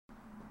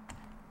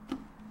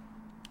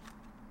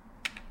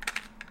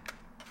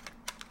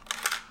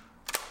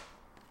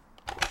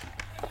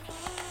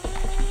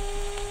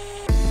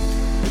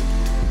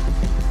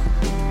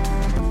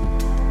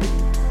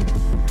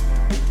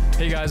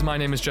guys, my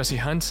name is Jesse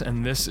Hunt,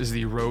 and this is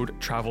the Road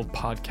Traveled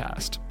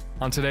Podcast.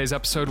 On today's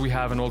episode, we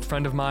have an old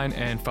friend of mine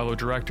and fellow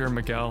director,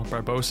 Miguel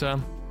Barbosa.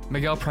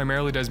 Miguel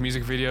primarily does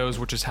music videos,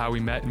 which is how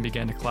we met and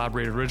began to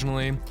collaborate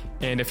originally.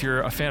 And if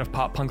you're a fan of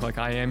pop punk like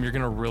I am, you're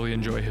going to really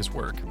enjoy his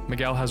work.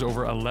 Miguel has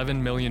over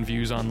 11 million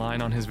views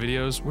online on his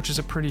videos, which is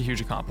a pretty huge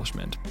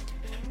accomplishment.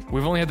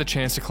 We've only had the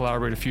chance to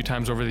collaborate a few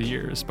times over the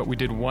years, but we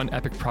did one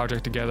epic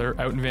project together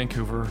out in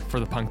Vancouver for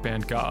the punk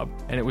band Gob,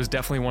 and it was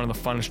definitely one of the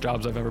funnest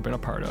jobs I've ever been a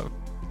part of.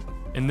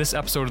 In this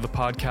episode of the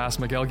podcast,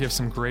 Miguel gives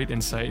some great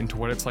insight into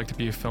what it's like to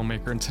be a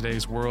filmmaker in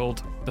today's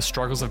world, the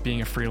struggles of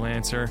being a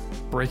freelancer,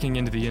 breaking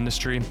into the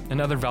industry,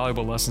 and other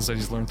valuable lessons that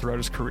he's learned throughout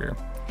his career.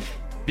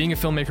 Being a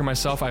filmmaker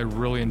myself, I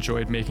really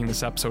enjoyed making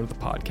this episode of the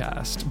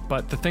podcast,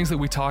 but the things that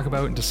we talk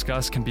about and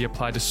discuss can be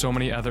applied to so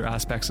many other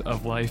aspects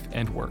of life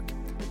and work,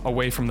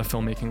 away from the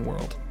filmmaking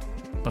world.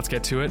 Let's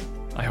get to it.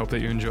 I hope that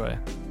you enjoy.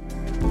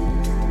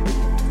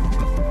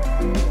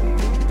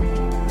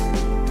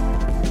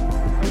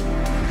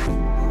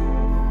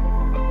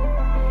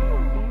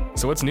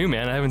 So what's new,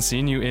 man? I haven't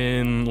seen you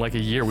in like a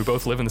year. We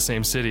both live in the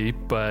same city,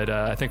 but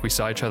I think we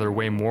saw each other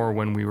way more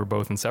when we were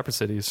both in separate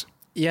cities.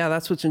 Yeah,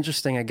 that's what's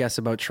interesting, I guess,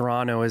 about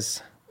Toronto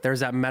is there's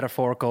that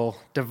metaphorical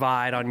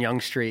divide on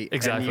Yonge Street.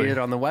 Exactly. And you're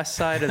on the west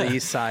side or the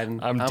east side.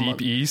 And I'm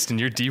deep east and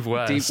you're deep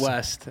west. Deep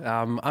west.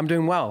 I'm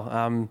doing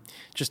well.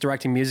 Just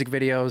directing music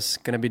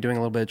videos, going to be doing a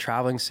little bit of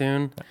traveling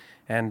soon,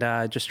 and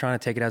just trying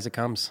to take it as it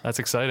comes. That's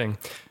exciting.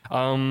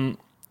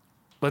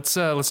 Let's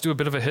do a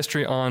bit of a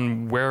history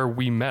on where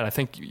we met. I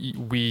think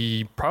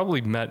we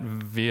probably met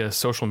via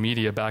social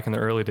media back in the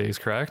early days,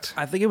 correct?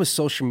 I think it was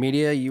social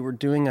media. You were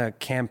doing a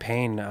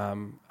campaign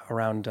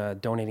around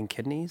donating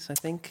kidneys, I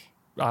think.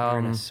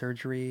 During a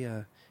surgery.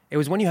 It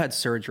was when you had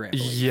surgery, I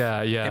believe.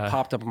 Yeah. It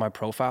popped up in my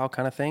profile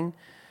kind of thing.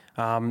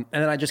 And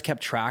then I just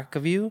kept track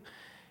of you.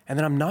 And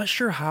then I'm not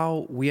sure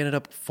how we ended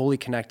up fully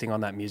connecting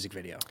on that music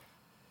video.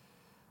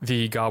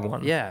 The Gob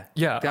one. Yeah.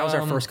 That was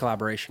our first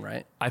collaboration,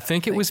 right? I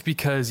think it was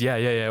because,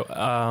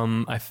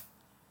 I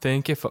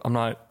think if I'm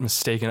not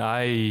mistaken,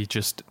 a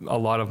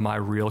lot of my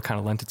reel kind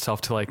of lent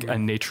itself to like a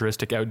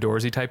naturistic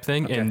outdoorsy type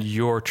thing. Okay. And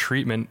your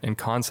treatment and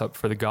concept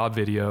for the Gob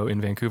video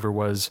in Vancouver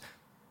was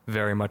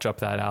very much up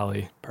that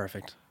alley.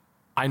 Perfect.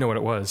 I know what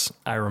it was.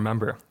 I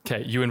remember.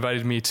 Okay. You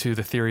invited me to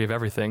the Theory of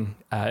Everything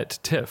at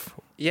TIFF.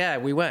 Yeah,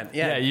 we went.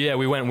 Yeah,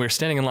 we went. We were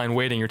standing in line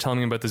waiting. You're telling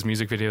me about this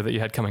music video that you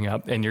had coming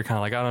up, and you're kind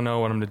of like, I don't know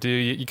what I'm going to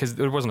do, because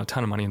there wasn't a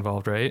ton of money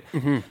involved, right?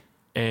 Mm-hmm.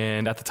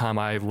 And at the time,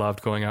 I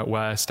loved going out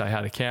west. I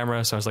had a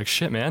camera, so I was like,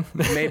 shit, man.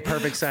 It made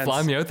perfect sense.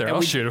 Fly me out there.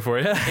 I'll shoot it for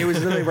you. It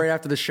was literally right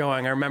after the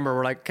showing. I remember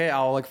we're like, okay,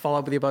 I'll like follow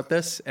up with you about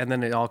this, and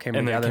then it all came together.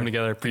 And then it came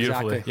together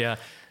beautifully. Exactly. Yeah.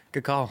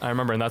 Good call. I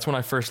remember, and that's when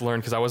I first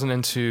learned, because I wasn't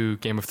into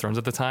Game of Thrones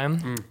at the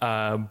time,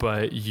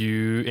 but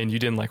you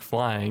didn't like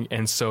flying,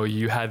 and so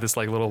you had this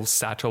like little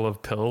satchel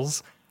of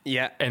pills.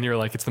 Yeah. And you're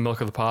like, it's the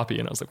milk of the poppy.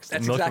 And I was like, it's the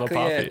milk exactly of the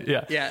poppy.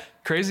 it. Yeah.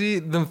 Crazy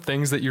the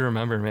things that you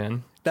remember,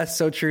 man. That's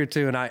so true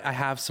too. And I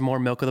have some more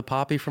milk of the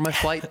poppy for my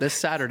flight this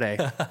Saturday.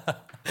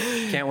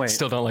 Can't wait.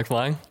 Still don't like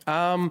flying?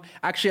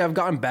 Actually, I've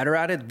gotten better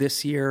at it.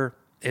 This year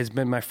has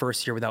been my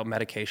first year without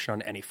medication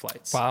on any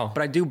flights. Wow.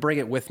 But I do bring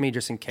it with me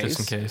just in case.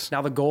 Just in case.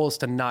 Now the goal is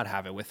to not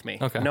have it with me.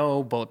 Okay.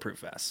 No bulletproof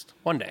vest.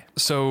 One day.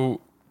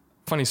 So,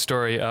 funny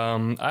story.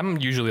 I'm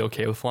usually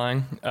okay with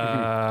flying.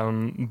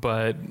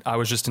 But I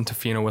was just in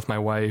Tofino with my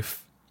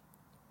wife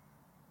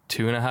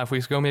 2.5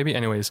 weeks ago, maybe.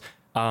 Anyways,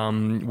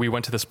 we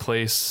went to this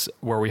place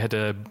where we had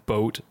to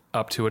boat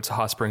up to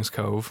Hot Springs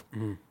Cove,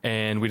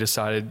 and we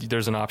decided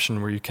there's an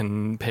option where you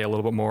can pay a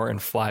little bit more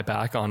and fly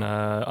back on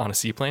a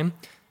seaplane.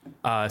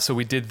 So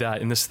we did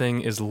that, and this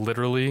thing is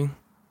literally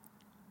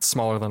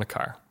smaller than a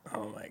car.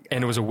 Oh my God.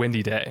 And it was a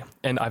windy day,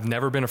 and I've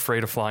never been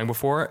afraid of flying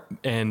before.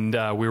 And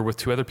we were with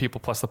 2 other people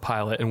plus the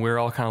pilot, and we were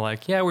all kind of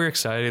like, yeah, we're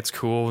excited. It's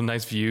cool.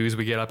 Nice views.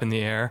 We get up in the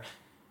air.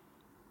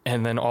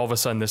 And then all of a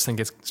sudden this thing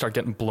start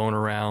getting blown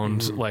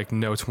around like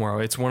no tomorrow.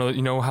 It's one of the,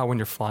 you know how when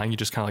you're flying, you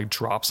just kind of like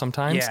drop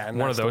sometimes? Yeah.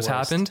 One of those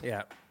happened.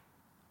 Yeah.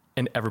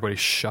 And everybody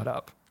shut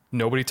up.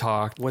 Nobody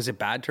talked. Was it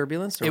bad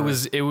turbulence? Or? It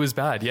was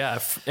bad. Yeah.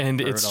 And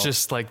Brutal. It's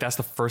just like, that's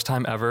the first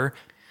time ever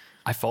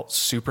I felt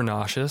super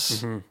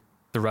nauseous.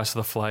 The rest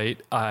of the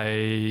flight,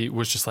 I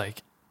was just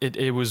like,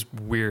 it was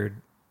weird.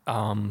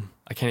 I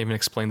can't even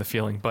explain the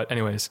feeling, but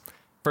anyways,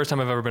 first time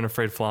I've ever been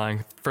afraid of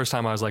flying. First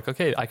time I was like,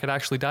 okay, I could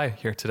actually die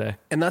here today.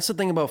 And that's the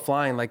thing about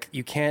flying. Like,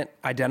 you can't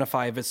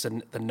identify if it's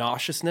the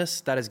nauseousness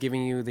that is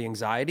giving you the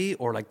anxiety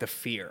or like the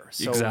fear.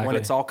 So exactly. When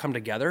it's all come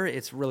together,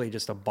 it's really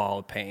just a ball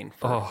of pain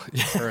for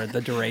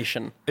the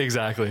duration.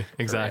 Exactly.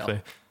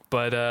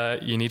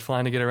 But you need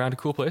flying to get around to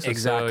cool places.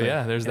 Exactly. So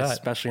yeah, there's that.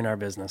 Especially in our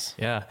business.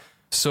 Yeah.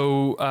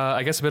 So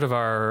I guess a bit of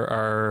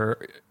our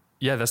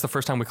that's the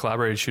first time we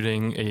collaborated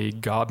shooting a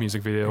Gob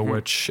music video,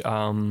 which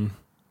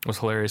was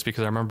hilarious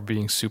because I remember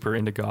being super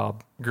into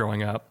Gob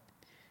growing up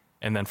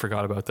and then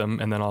forgot about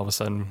them. And then all of a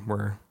sudden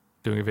we're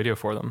doing a video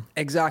for them.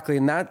 Exactly.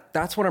 And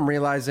that's what I'm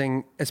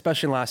realizing,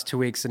 especially in the last 2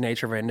 weeks, the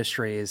nature of our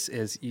industry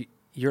is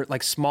your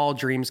like small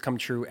dreams come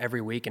true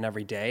every week and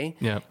every day.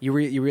 Yeah. You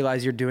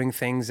realize you're doing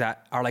things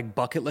that are like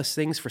bucket list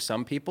things for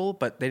some people,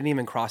 but they didn't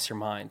even cross your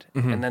mind.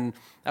 And then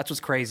that's what's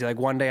crazy. Like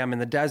one day I'm in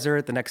the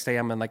desert, the next day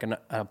I'm in like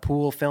a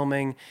pool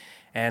filming,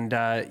 and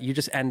you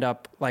just end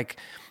up like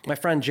my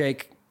friend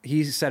Jake.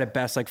 He said it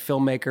best, like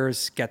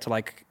filmmakers get to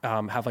like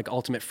have like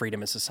ultimate freedom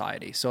in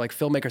society. So like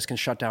filmmakers can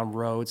shut down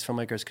roads,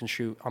 filmmakers can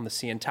shoot on the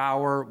CN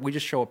Tower. We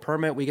just show a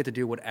permit, we get to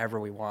do whatever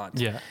we want.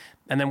 Yeah.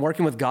 And then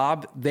working with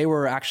Gob, they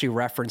were actually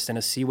referenced in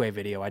a Seaway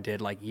video I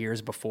did like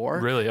years before.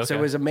 Really? Okay. So it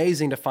was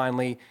amazing to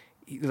finally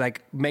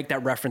like make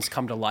that reference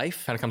come to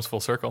life. Kind of comes full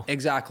circle.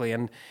 Exactly.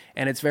 And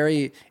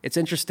it's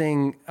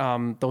interesting,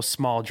 those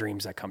small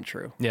dreams that come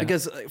true. Yeah.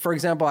 Because for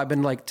example, I've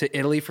been like to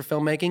Italy for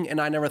filmmaking, and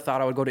I never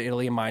thought I would go to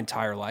Italy in my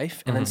entire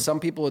life. And then some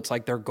people, it's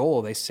like their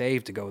goal, they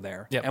save to go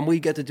there. Yep. And we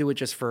get to do it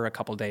just for a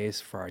couple days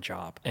for our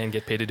job. And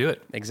get paid to do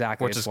it.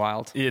 Exactly. Which it's is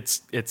wild.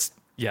 It's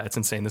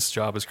insane. This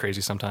job is crazy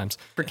sometimes.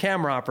 For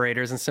camera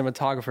operators and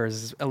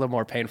cinematographers, it's a little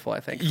more painful, I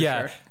think.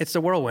 Yeah. Sure. It's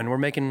the whirlwind. We're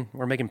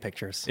making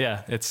pictures.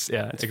 Yeah, it's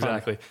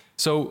exactly. Fun.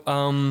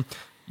 So,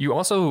 you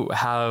also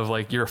have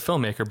like, you're a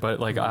filmmaker, but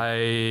like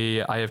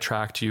I have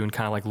tracked you and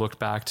kind of like looked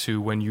back to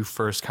when you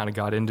first kind of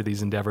got into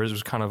these endeavors. It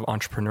was kind of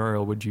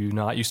entrepreneurial. Would you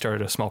not? You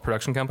started a small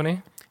production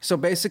company? So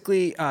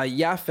basically,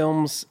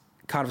 Films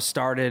kind of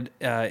started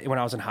when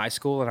I was in high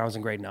school and I was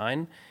in grade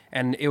 9.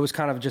 And it was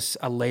kind of just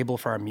a label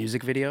for our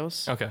music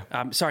videos. Okay.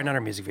 Sorry, not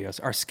our music videos,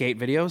 our skate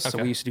videos. Okay.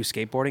 So we used to do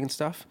skateboarding and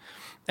stuff.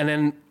 And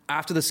then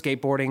after the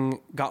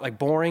skateboarding got like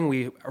boring,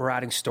 we were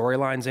adding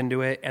storylines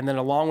into it. And then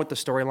along with the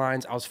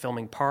storylines, I was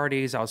filming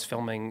parties. I was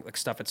filming like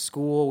stuff at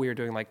school. We were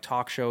doing like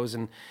talk shows.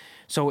 And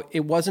so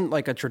it wasn't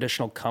like a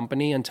traditional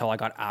company until I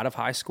got out of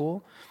high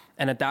school.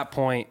 And at that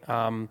point,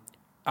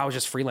 I was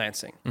just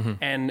freelancing.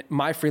 And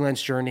my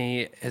freelance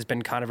journey has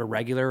been kind of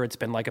irregular. It's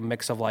been like a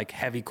mix of like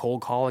heavy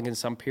cold calling in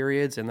some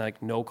periods and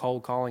like no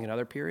cold calling in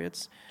other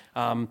periods.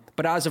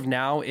 But as of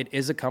now, it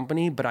is a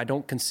company, but I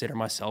don't consider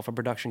myself a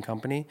production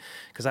company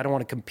because I don't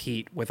want to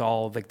compete with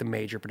all of like the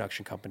major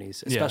production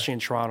companies, especially in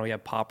Toronto. You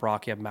have Pop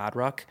Rock, you have Mad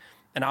Rock,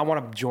 and I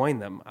want to join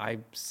them. I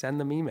send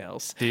them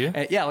emails. Do you?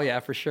 Yeah,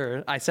 for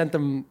sure. I sent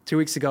them 2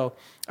 weeks ago.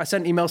 I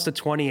sent emails to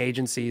 20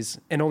 agencies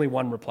and only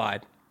one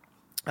replied.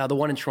 The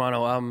one in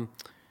Toronto,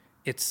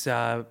 it's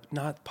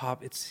not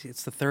Pop.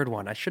 It's the third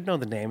one. I should know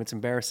the name. It's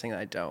embarrassing that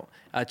I don't.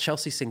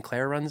 Chelsea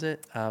Sinclair runs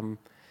it.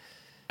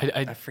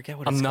 I forget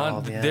what it's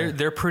called. Yeah.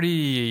 They're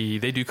pretty.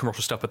 They do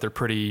commercial stuff, but they're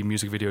pretty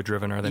music video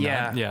driven, are they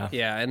not?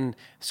 Yeah. And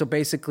so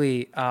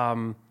basically,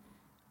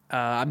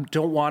 I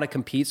don't want to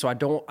compete. So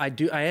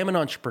I am an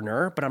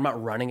entrepreneur, but I'm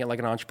not running it like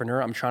an entrepreneur.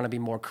 I'm trying to be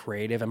more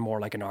creative and more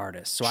like an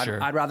artist. So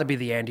Sure. I'd rather be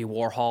the Andy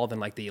Warhol than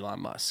like the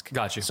Elon Musk.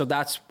 Got you. So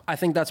I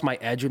think that's my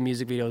edge with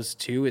music videos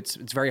too. It's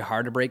very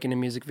hard to break into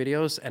music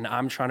videos, and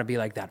I'm trying to be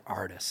like that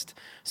artist.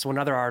 So when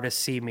other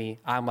artists see me,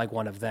 I'm like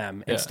one of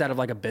them instead of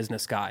like a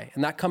business guy.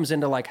 And that comes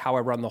into like how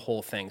I run the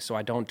whole thing. So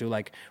I don't do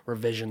like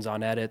revisions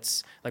on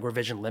edits, like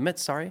revision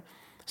limits, sorry.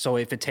 So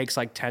if it takes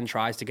like 10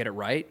 tries to get it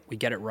right, we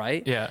get it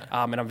right. Yeah.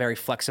 And I'm very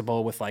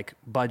flexible with like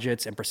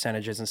budgets and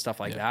percentages and stuff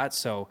like that.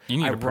 So you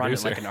need I a run it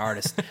producer. like an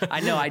artist.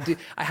 I know I do.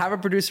 I have a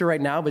producer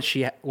right now, but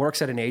she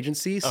works at an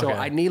agency. So Okay.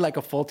 I need like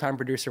a full-time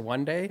producer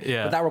one day.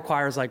 Yeah. But that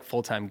requires like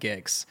full-time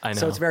gigs. I know.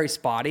 So it's very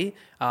spotty.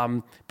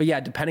 But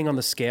yeah, depending on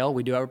the scale,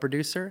 we do have a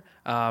producer.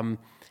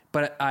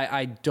 But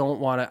I don't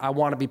want to, I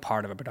want to be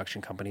part of a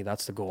production company.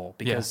 That's the goal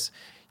because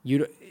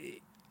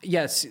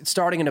yes,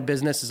 starting in a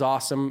business is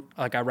awesome.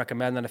 Like I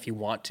recommend that if you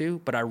want to,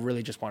 but I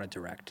really just want to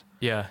direct.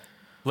 Yeah.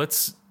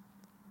 Let's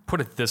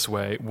put it this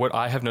way. What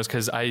I have noticed,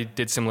 because I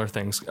did similar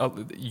things,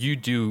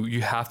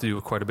 you have to do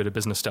quite a bit of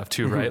business stuff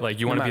too, right? Like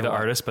you want to be the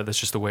artist, but that's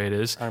just the way it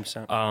is.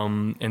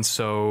 100%. And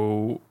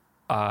so,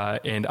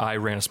 and I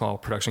ran a small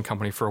production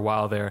company for a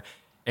while there,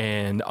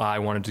 and I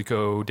wanted to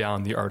go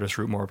down the artist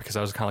route more because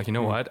I was kind of like, you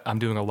know what? I'm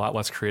doing a lot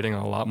less creating,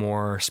 a lot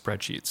more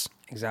spreadsheets.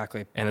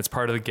 Exactly. And it's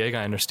part of the gig.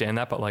 I understand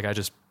that, but like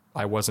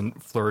I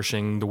wasn't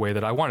flourishing the way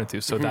that I wanted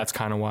to. So that's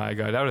kind of why I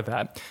got out of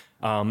that.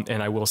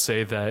 And I will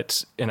say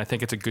that, and I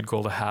think it's a good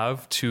goal to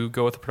have to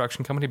go with a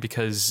production company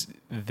because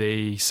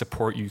they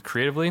support you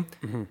creatively,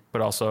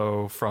 but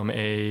also from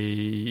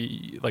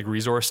a like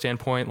resource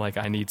standpoint, like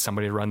I need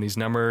somebody to run these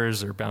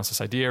numbers or bounce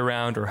this idea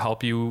around or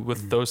help you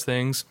with those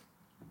things.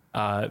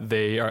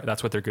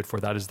 That's what they're good for.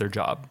 That is their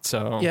job.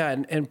 So yeah.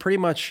 And pretty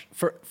much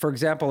for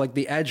example, like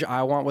the edge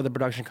I want with a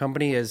production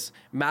company is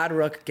Mad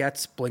Rook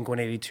gets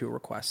Blink-182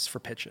 requests for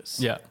pitches.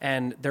 Yeah.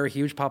 And they're a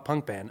huge pop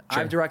punk band.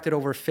 Sure. I've directed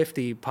over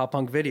 50 pop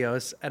punk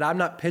videos and I'm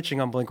not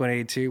pitching on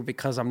Blink-182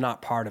 because I'm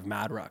not part of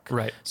Mad Rook.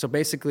 Right. So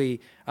basically,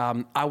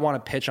 I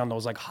want to pitch on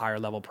those like higher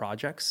level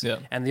projects. Yeah.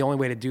 And the only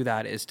way to do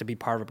that is to be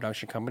part of a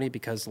production company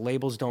because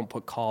labels don't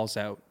put calls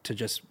out to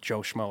just Joe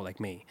Schmo like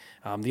me.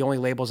 The only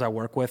labels I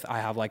work with, I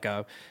have like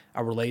a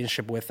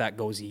relationship with that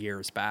goes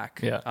years back.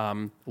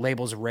 Yeah.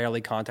 Labels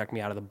rarely contact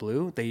me out of the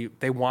blue.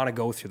 They want to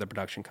go through the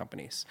production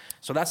companies.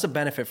 So that's the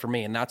benefit for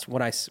me. And that's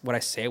what I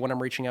say when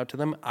I'm reaching out to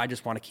them. I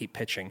just want to keep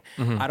pitching.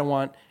 I don't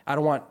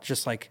want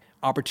just like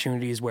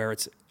opportunities where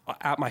it's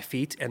at my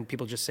feet and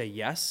people just say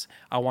yes.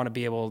 I want to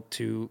be able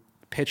to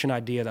pitch an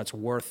idea that's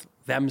worth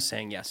them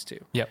saying yes to.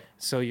 Yep.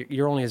 So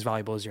you're only as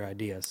valuable as your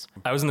ideas.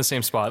 I was in the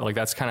same spot. Like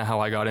that's kind of how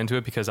I got into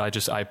it, because I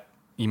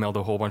emailed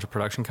a whole bunch of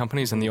production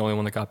companies, and the only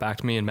one that got back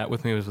to me and met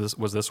with me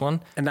was this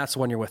one. And that's the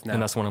one you're with now.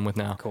 And that's the one I'm with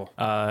now. Cool.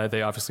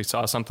 They obviously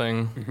saw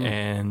something,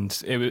 and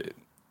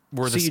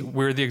we're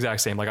the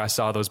exact same. Like I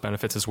saw those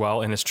benefits as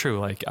well, and it's true.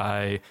 Like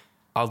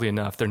oddly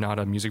enough, they're not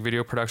a music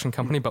video production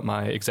company, but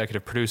my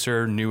executive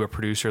producer knew a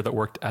producer that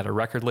worked at a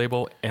record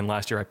label, and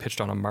last year I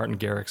pitched on a Martin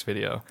Garrix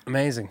video.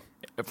 Amazing.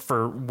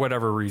 For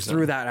whatever reason.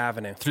 Through that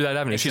avenue.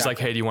 Exactly. She's like,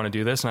 hey, do you want to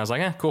do this? And I was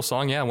like, cool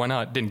song. Yeah, why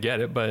not? Didn't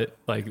get it, but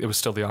like it was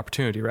still the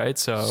opportunity, right?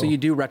 So you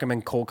do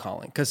recommend cold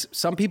calling? Because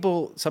some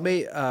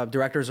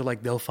directors are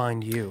like, they'll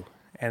find you.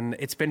 And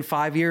it's been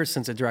 5 years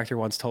since a director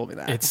once told me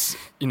that. It's,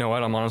 you know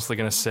what? I'm honestly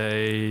going to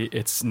say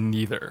it's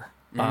neither.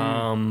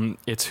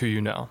 It's who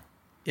you know.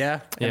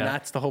 Yeah. And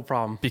that's the whole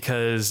problem.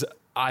 Because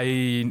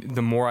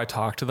the more I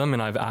talk to them,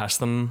 and I've asked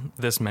them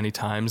this many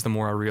times, the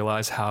more I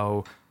realize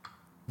how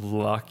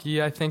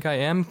lucky I think I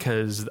am,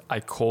 because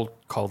I cold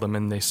called them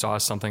and they saw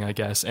something, I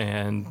guess,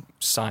 and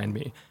signed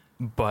me.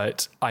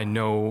 But I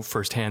know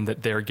firsthand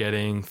that they're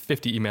getting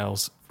 50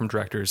 emails from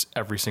directors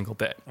every single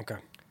day. Okay.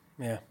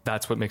 Yeah.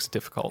 That's what makes it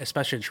difficult.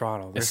 Especially in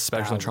Toronto.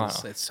 Especially in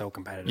Toronto. It's so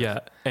competitive. Yeah.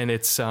 And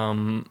it's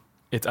I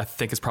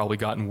think it's probably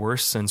gotten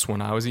worse since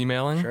when I was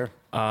emailing. Sure.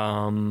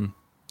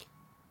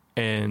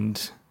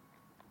 And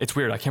it's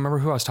weird. I can't remember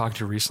who I was talking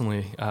to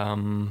recently.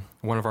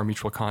 One of our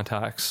mutual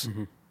contacts,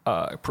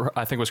 I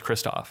think it was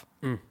Christoph.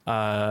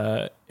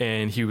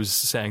 And he was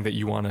saying that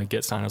you want to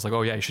get signed. I was like,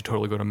 oh yeah, you should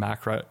totally go to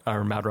Mad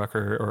Rock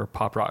or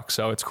Pop Rock.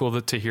 So it's cool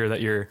to hear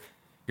that you're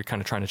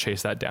kind of trying to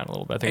chase that down a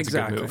little bit. I think it's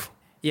a good move.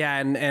 Yeah.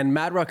 And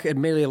Mad Rock,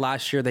 admittedly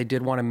last year they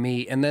did want to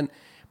meet,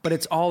 but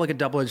it's all like a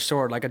double-edged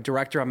sword. Like a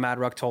director on Mad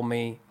Rock told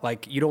me,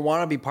 like, you don't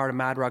want to be part of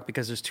Mad Rock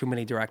because there's too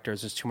many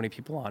directors, there's too many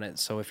people on it.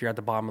 So if you're at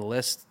the bottom of the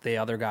list, the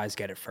other guys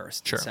get it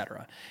first, sure,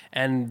 etc.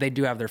 And they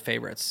do have their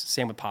favorites.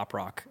 Same with Pop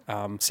Rock.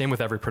 Same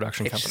with every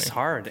production company. It's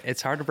hard.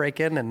 It's hard to break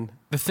in. And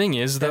the thing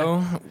is,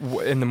 though,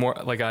 in the more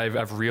like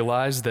I've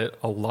realized that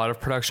a lot of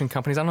production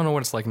companies, I don't know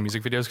what it's like in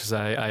music videos because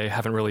I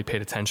haven't really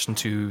paid attention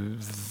to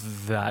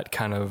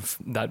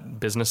that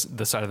business,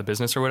 the side of the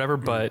business or whatever.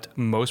 But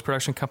most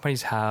production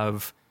companies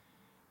have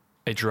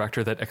a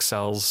director that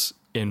excels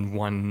in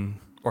one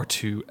or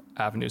two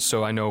avenues.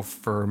 So I know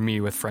for me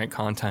with Frank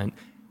Content,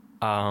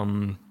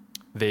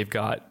 they've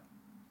got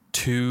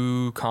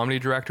two comedy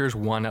directors,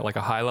 one at like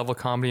a high level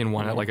comedy and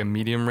one at like a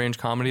medium range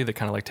comedy that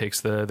kind of like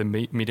takes the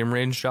medium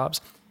range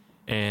jobs.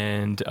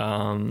 And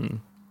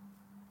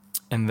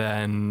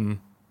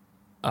then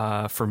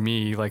for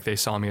me, like they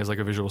saw me as like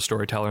a visual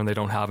storyteller and they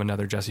don't have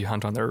another Jesse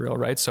Hunt on their reel,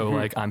 right? So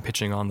like I'm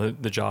pitching on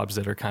the jobs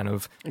that are kind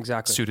of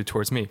suited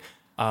towards me.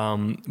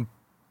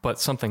 But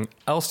something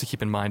else to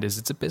keep in mind is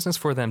it's a business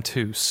for them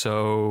too.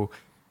 So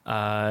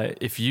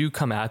if you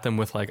come at them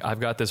with like, I've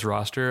got this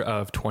roster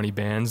of 20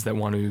 bands that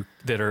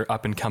are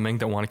up and coming,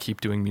 that want to keep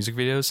doing music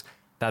videos,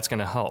 that's going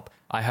to help.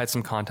 I had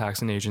some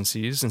contacts in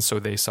agencies, and so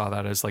they saw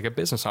that as like a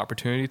business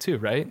opportunity too,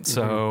 right?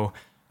 So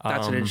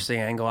that's an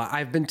interesting angle.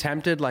 I've been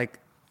tempted, like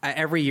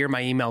every year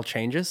my email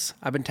changes.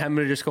 I've been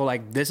tempted to just go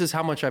like, this is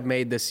how much I've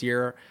made this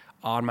year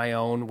on my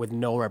own with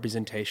no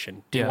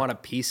representation. Do you want a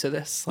piece of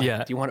this?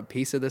 Do you want a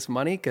piece of this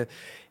money? 'Cause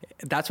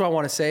that's what I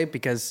want to say,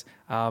 because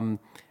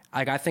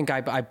I think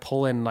I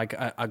pull in like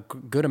a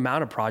good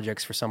amount of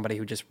projects for somebody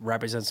who just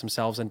represents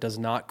themselves and does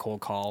not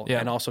cold call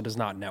and also does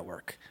not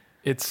network.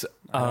 It's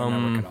I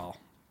don't network at all.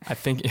 I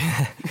think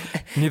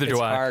neither do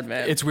I. It's hard,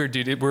 man. It's weird,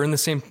 dude. We're in the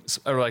same,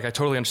 or like, I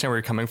totally understand where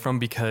you're coming from,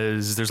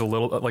 because there's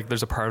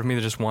a part of me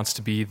that just wants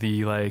to be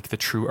the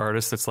true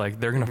artist. That's like,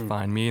 they're going to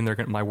find me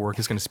and my work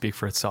is going to speak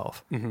for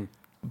itself.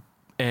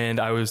 And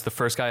I was the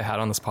first guy I had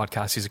on this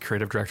podcast. He's a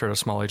creative director at a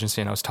small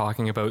agency. And I was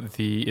talking about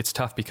it's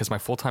tough because my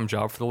full-time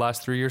job for the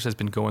last 3 years has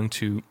been going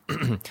to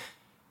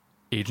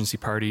agency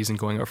parties and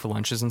going out for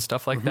lunches and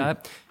stuff like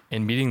that,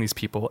 and meeting these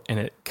people. And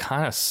it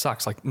kind of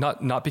sucks. Like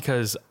not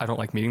because I don't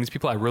like meeting these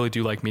people. I really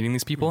do like meeting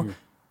these people,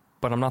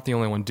 but I'm not the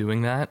only one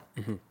doing that.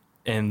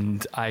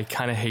 And I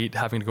kind of hate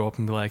having to go up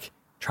and be like,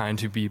 trying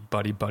to be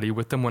buddy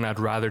with them, when I'd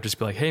rather just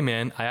be like, hey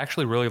man, I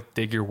actually really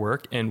dig your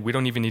work and we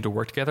don't even need to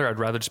work together. I'd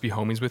rather just be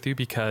homies with you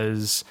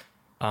because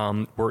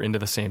we're into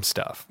the same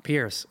stuff.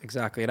 Peers,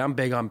 exactly. And I'm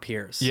big on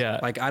peers. Yeah.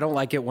 Like I don't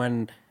like it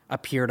when a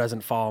peer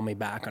doesn't follow me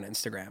back on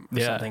Instagram or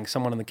something,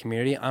 someone in the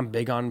community. I'm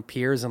big on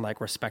peers and like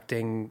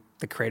respecting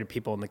the creative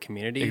people in the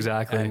community.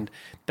 Exactly. And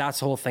that's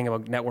the whole thing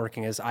about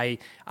networking is I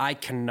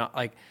cannot,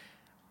 like,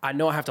 I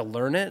know I have to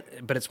learn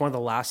it, but it's one of the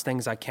last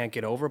things I can't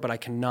get over, but I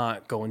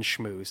cannot go and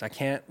schmooze. I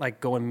can't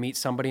like go and meet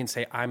somebody and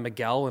say, I'm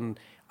Miguel. And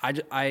I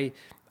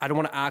don't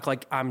want to act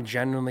like I'm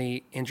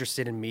genuinely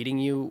interested in meeting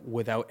you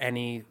without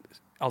any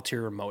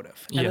ulterior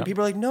motive. And then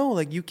people are like, no,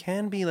 like you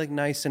can be like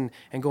nice and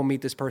go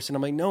meet this person.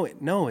 I'm like,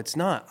 no, it's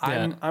not.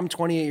 I'm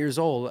 28 years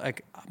old.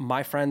 Like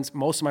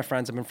most of my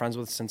friends I've been friends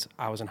with since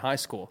I was in high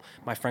school.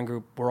 My friend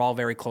group, we're all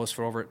very close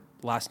for over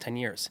the last 10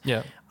 years.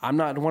 Yeah. I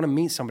want to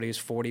meet somebody who's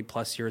 40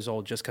 plus years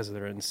old just because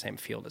they're in the same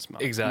field as me.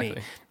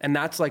 Exactly. And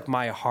that's like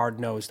my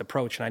hard-nosed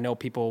approach. And I know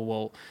people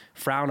will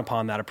frown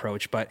upon that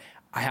approach, but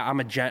I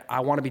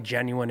want to be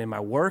genuine in my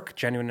work,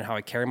 genuine in how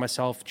I carry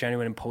myself,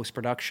 genuine in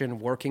post-production,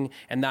 working.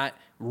 And that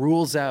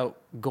rules out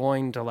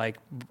going to like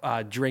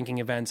drinking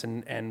events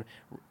and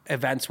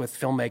events with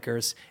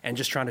filmmakers and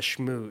just trying to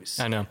schmooze.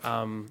 I know.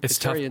 It's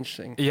tough. Very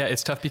interesting. Yeah,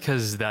 it's tough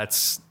because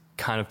that's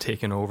kind of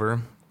taken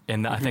over.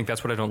 And I think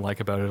that's what I don't like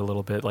about it a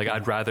little bit. Like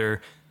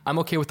I'm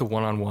okay with the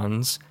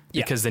one-on-ones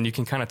because then you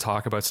can kind of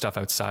talk about stuff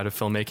outside of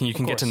filmmaking. You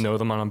can get to know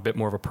them on a bit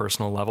more of a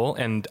personal level.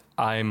 And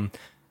I'm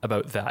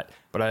about that.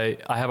 But I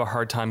have a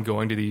hard time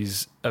going to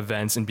these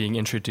events and being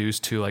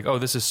introduced to like, oh,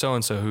 this is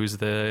so-and-so who's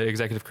the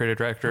executive creative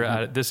director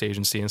at this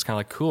agency. And it's kind of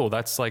like, cool,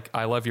 that's like,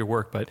 I love your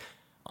work, but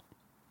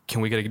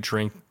can we get a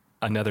drink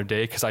another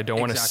day? Because I don't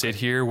want to sit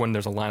here when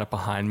there's a lineup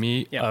behind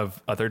me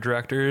of other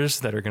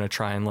directors that are going to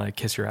try and like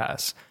kiss your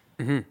ass.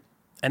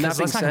 And that's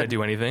not going to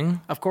do anything.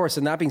 Of course.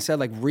 And that being said,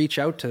 like reach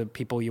out to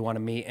people you want to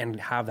meet and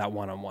have that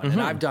one-on-one.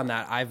 And I've done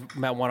that. I've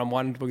met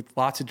one-on-one with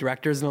lots of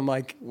directors and I'm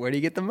like, where do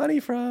you get the money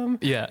from?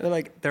 Yeah.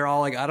 And they're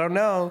all like, I don't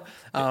know.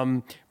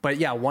 But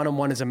yeah,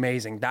 one-on-one is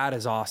amazing. That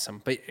is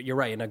awesome. But you're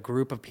right. In a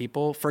group of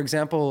people, for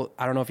example,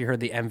 I don't know if you heard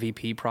the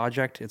MVP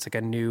project. It's like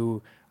a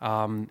new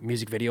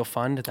music video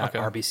fund that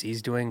RBC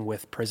is doing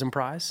with Prism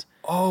Prize.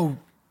 Oh,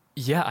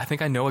 yeah. I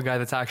think I know a guy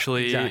that's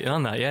actually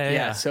on that.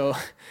 Yeah. So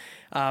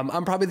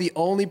I'm probably the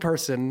only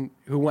person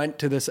who went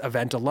to this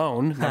event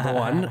alone, number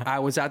one. I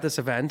was at this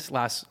event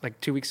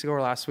 2 weeks ago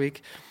or last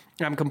week.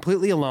 I'm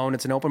completely alone.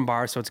 It's an open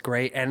bar, so it's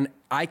great. And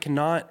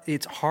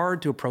it's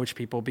hard to approach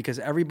people because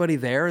everybody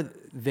there,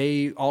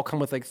 they all come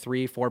with like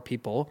 3-4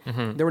 people.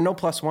 There were no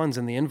plus ones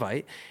in the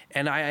invite.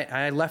 And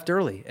I left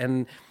early.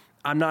 And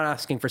I'm not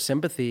asking for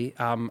sympathy.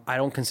 I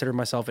don't consider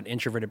myself an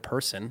introverted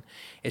person.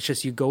 It's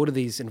just you go to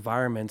these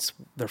environments,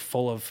 they're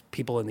full of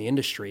people in the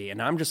industry.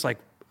 And I'm just like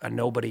a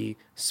nobody,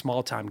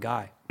 small-time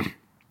guy.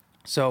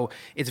 So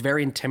it's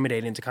very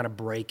intimidating to kind of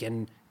break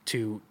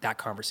into that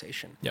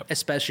conversation,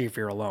 especially if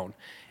you're alone.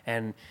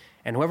 And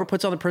whoever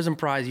puts on the Prism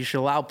Prize, you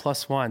should allow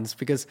plus ones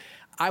because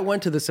I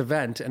went to this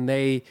event and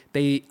I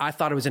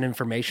thought it was an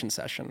information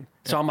session.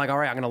 So I'm like, all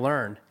right, I'm going to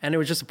learn. And it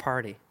was just a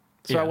party.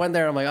 So I went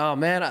there and I'm like, oh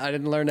man, I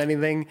didn't learn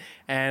anything.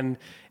 And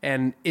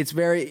these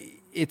are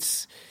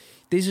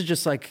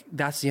just like,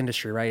 that's the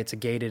industry, right? It's a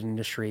gated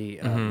industry.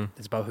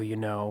 It's about who you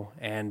know.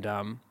 And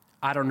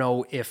I don't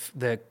know if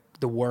the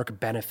work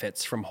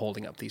benefits from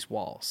holding up these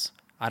walls.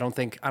 I don't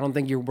think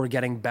we're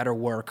getting better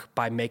work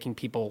by making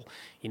people,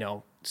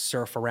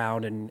 surf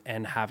around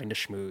and having to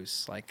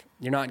schmooze. Like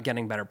you're not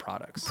getting better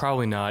products.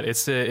 Probably not.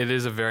 It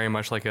is a very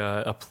much like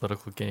a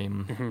political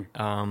game,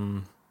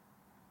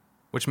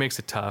 which makes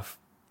it tough.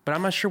 But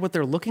I'm not sure what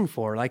they're looking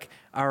for. Like,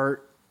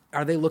 are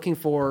they looking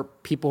for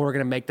people who are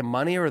going to make the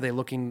money, or are they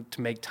looking to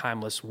make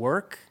timeless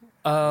work?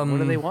 What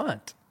do they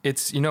want?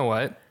 It's, you know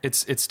what?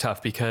 It's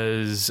tough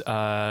because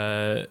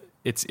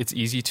it's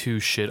easy to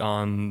shit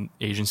on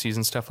agencies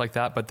and stuff like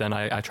that. But then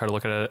I try to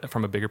look at it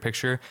from a bigger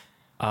picture.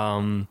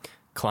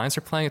 Clients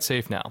are playing it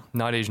safe now,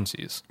 not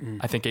agencies.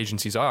 I think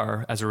agencies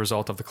are as a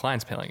result of the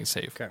clients playing it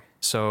safe. Okay.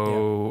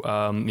 So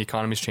the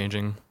economy's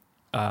changing.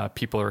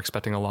 People are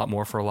expecting a lot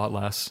more for a lot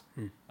less,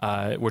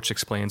 which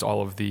explains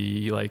all of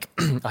the, like,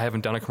 I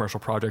haven't done a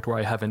commercial project where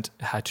I haven't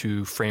had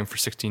to frame for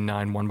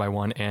 16:9,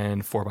 1x1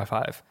 and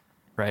 4x5,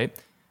 right?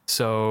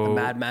 So the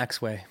Mad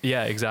Max way.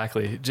 Yeah,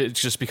 exactly.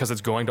 Just because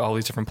it's going to all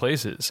these different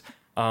places.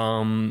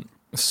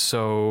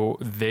 So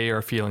they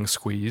are feeling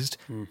squeezed.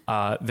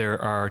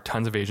 There are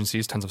tons of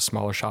agencies, tons of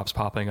smaller shops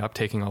popping up,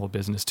 taking all the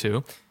business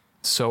too.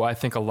 So I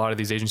think a lot of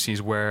these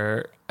agencies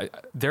where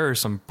there are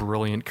some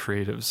brilliant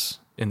creatives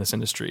in this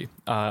industry.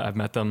 I've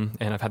met them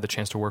and I've had the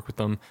chance to work with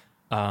them.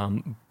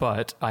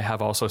 But I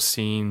have also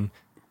seen,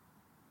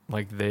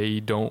 like, they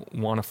don't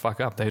want to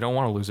fuck up. They don't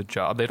want to lose a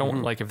job. They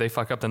don't like, if they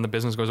fuck up, then the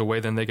business goes away,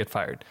 then they get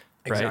fired.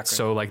 Right. Exactly.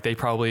 So like they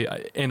probably,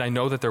 and I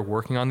know that they're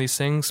working on these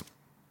things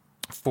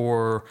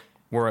for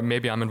where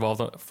maybe I'm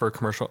involved for a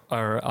commercial,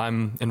 or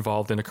I'm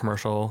involved in a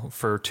commercial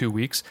for 2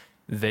 weeks.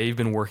 They've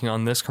been working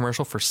on this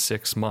commercial for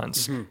 6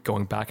 months,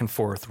 going back and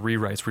forth,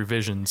 rewrites,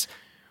 revisions,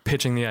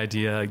 pitching the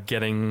idea,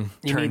 getting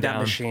you turned need that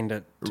down. Machine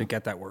to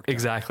get that work done.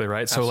 Exactly,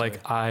 right? Absolutely.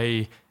 So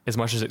like as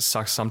much as it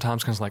sucks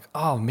sometimes, because like,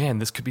 oh man,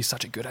 this could be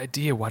such a good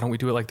idea. Why don't we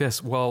do it like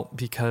this? Well,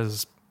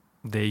 because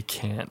they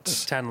can't.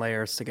 There's 10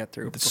 layers to get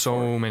through.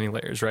 So many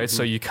layers, right?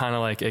 So you kind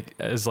of like,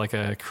 as like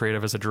a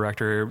creative, as a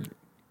director,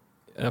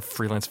 a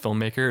freelance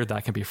filmmaker,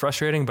 that can be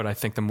frustrating. But I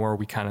think the more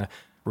we kind of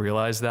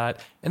realize that,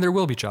 and there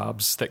will be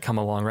jobs that come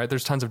along, right?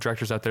 There's tons of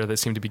directors out there that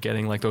seem to be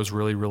getting like those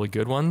really, really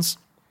good ones.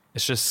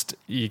 It's just,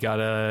 you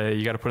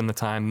gotta put in the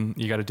time.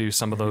 You gotta do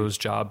some of those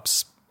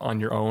jobs on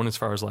your own, as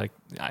far as like,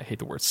 I hate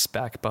the word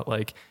spec, but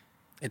like,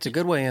 it's a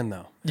good way in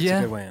though. It's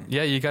a good way in.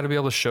 Yeah. You gotta be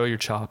able to show your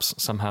chops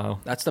somehow.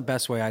 That's the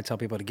best way I tell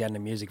people to get into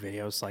music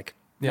videos. Like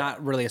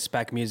not really a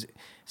spec music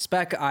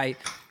spec. I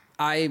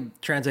I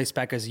translate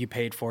spec as you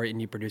paid for it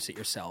and you produce it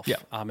yourself. Yeah.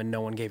 And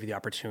no one gave you the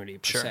opportunity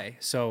per Sure. se.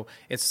 So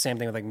it's the same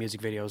thing with like music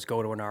videos.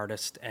 Go to an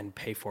artist and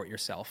pay for it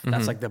yourself.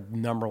 That's like the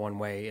number one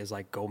way is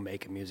like go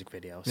make a music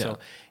video. So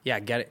yeah,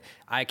 get it.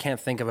 I can't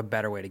think of a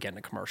better way to get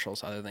into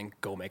commercials other than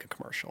go make a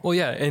commercial. Well,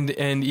 yeah,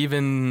 and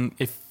even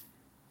if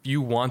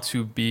you want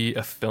to be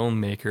a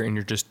filmmaker and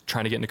you're just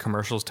trying to get into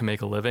commercials to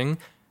make a living,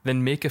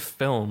 then make a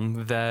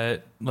film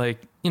that,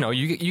 like, you know,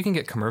 you can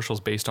get commercials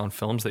based on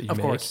films that you make.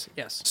 Of course,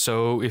 yes.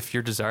 So if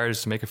your desire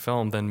is to make a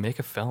film, then make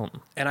a film.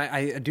 And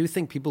I do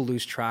think people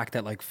lose track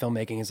that like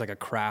filmmaking is like a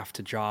craft,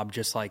 a job,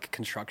 just like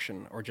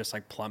construction or just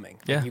like plumbing.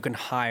 Yeah. Like, you can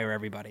hire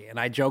everybody. And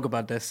I joke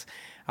about this.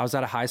 I was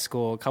at a high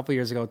school a couple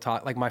years ago,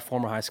 like my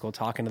former high school,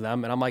 talking to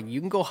them. And I'm like,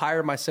 you can go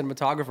hire my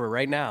cinematographer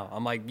right now.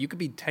 I'm like, you could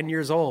be 10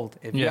 years old.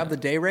 If you have the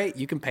day rate,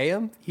 you can pay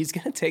him. He's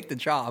going to take the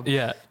job.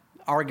 Yeah.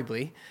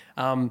 Arguably.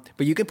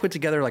 But you could put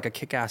together like a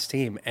kick-ass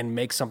team and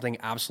make something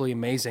absolutely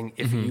amazing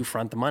if you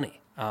front the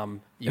money.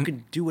 You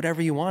can do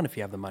whatever you want if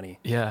you have the money.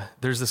 Yeah.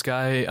 There's this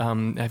guy,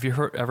 have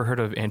you ever heard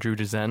of Andrew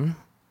Dezen?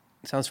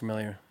 Sounds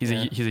familiar. He's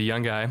a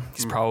young guy.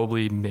 He's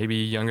probably maybe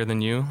younger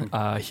than you.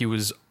 He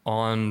was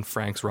on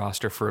Frank's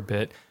roster for a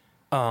bit.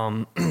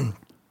 I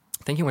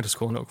think he went to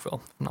school in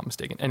Oakville, if I'm not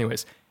mistaken.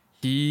 Anyways,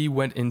 he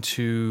went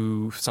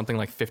into something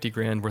like 50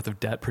 grand worth of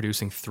debt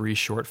producing 3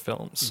 short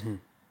films.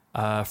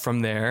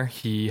 From there,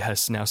 he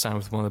has now signed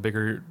with one of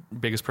the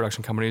biggest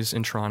production companies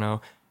in Toronto.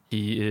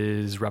 He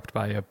is repped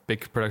by a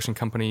big production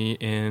company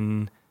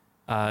in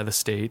the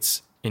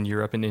States, in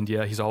Europe, and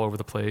India. He's all over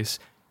the place.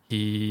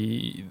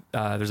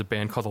 There's a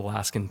band called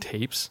Alaskan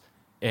Tapes,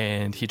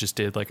 and he just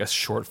did like a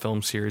short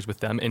film series with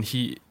them. And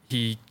he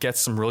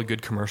gets some really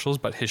good commercials,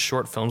 but his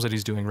short films that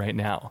he's doing right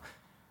now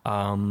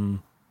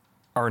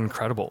are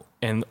incredible,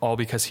 and all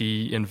because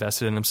he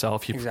invested in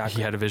himself. He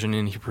had a vision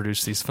and he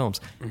produced these films.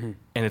 And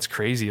it's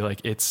crazy. Like,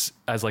 it's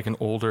as like an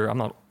older, I'm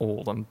not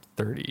old, I'm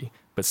 30,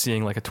 but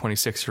seeing like a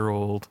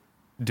 26-year-old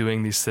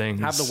doing these things,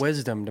 have the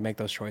wisdom to make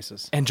those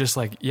choices, and just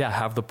like,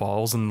 have the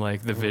balls and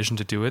like the vision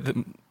to do it.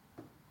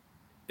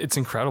 It's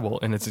incredible,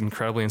 and it's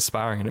incredibly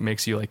inspiring, and it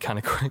makes you like kind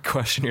of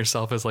question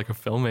yourself as like a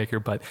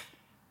filmmaker, but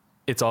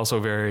it's also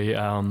very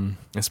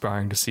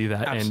inspiring to see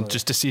that. Absolutely. And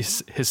just to see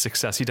his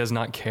success. He does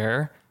not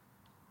care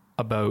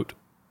about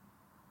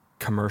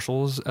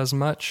commercials as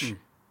much.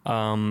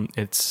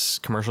 It's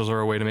commercials are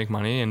a way to make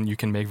money, and you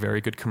can make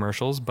very good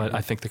commercials, but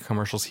I think the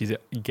commercials he's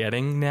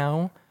getting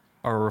now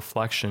are a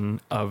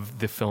reflection of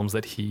the films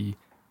that he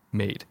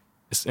made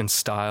in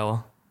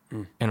style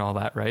and all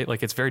that, right?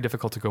 Like, it's very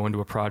difficult to go into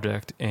a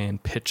project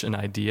and pitch an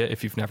idea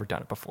if you've never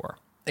done it before.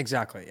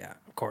 Exactly. Yeah,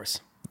 of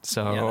course.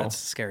 So yeah,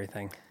 that's a scary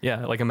thing.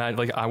 Yeah. Like, imagine,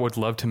 like, I would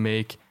love to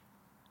make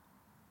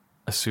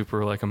a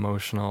super like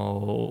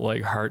emotional,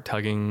 like heart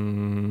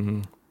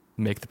tugging,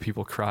 make the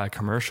people cry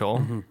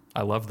commercial.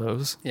 I love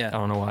those. Yeah. I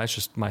don't know why. It's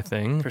just my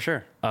thing. For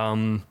sure.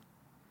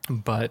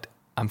 But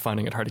I'm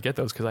finding it hard to get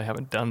those because I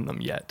haven't done them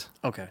yet.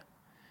 Okay.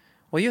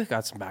 Well, you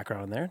got some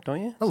background in there,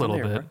 don't you? A little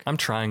bit. I'm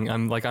trying.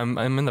 I'm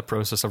in the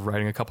process of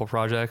writing a couple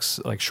projects,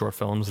 like short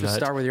films. Just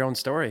start with your own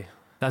story.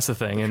 That's the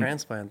thing. And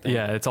transplant thing.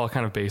 Yeah, it's all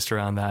kind of based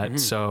around that.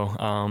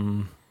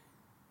 So,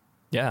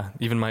 yeah,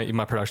 even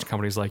my production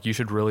company's like, you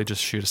should really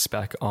just shoot a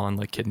spec on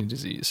like kidney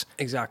disease.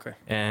 Exactly.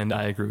 And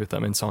I agree with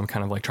them. And so I'm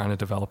kind of like trying to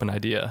develop an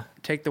idea.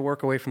 Take the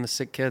work away from the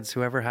sick kids.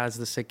 Whoever has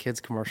the sick kids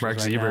commercials Mark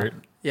right Siebert.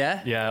 now.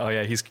 Yeah? Yeah. Oh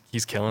yeah.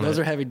 He's killing Those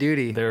it. are heavy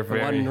duty. They're the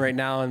one right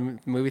now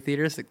in movie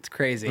theaters. It's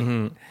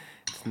crazy.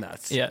 It's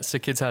nuts. Yeah.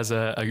 Sick Kids has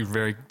a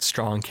very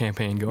strong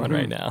campaign going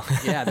right now.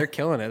 Yeah. They're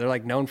killing it. They're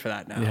like known for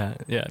that now. Yeah.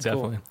 Yeah. It's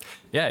definitely. Cool.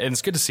 Yeah. And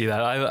it's good to see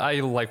that. I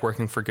like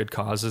working for good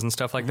causes and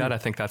stuff like that. I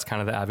think that's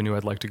kind of the avenue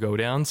I'd like to go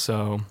down.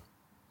 So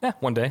yeah,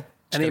 one day.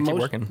 And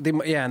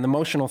the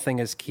emotional thing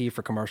is key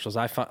for commercials.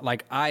 I find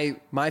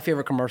my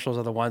favorite commercials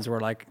are the ones where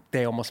like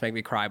they almost make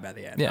me cry by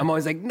the end. Yeah. I'm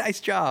always like,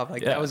 nice job,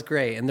 like that was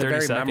great, and they're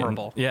very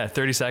memorable. Yeah,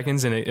 30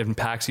 seconds, and it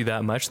impacts you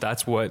that much.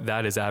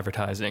 That is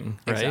advertising,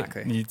 right?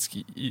 Exactly.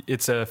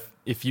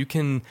 If you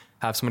can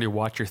have somebody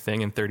watch your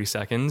thing in 30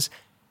 seconds,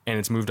 and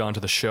it's moved on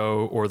to the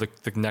show or the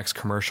next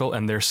commercial,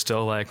 and they're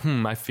still like,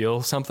 I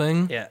feel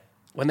something. Yeah,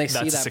 when they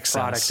see that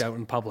product out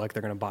in public,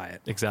 they're going to buy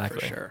it.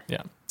 Exactly. For sure.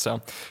 Yeah.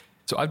 So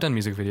I've done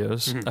music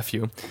videos, a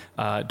few.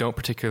 Don't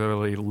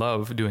particularly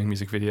love doing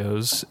music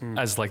videos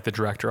as like the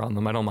director on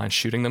them. I don't mind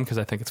shooting them because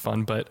I think it's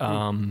fun, but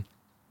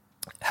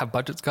have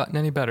budgets gotten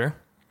any better?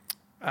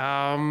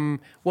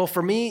 Well,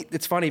 for me,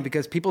 it's funny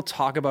because people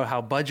talk about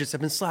how budgets have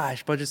been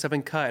slashed, budgets have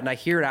been cut, and I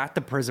hear it at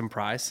the Prism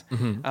Prize.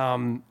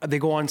 They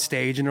go on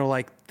stage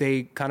and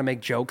they kind of make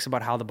jokes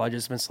about how the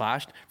budget's been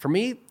slashed. For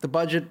me, the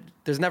budget,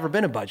 there's never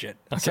been a budget.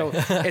 Okay. So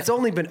it's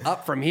only been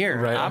up from here.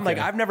 Right,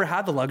 I've never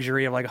had the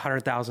luxury of like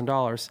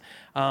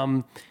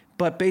 $100,000.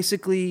 But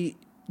basically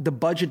the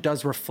budget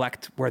does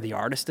reflect where the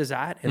artist is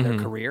at in their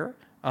career.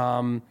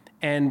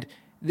 And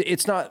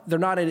it's not, they're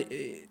not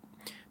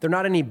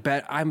any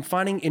bet. I'm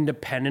finding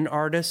independent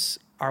artists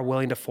are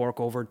willing to fork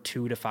over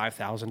 $2,000 to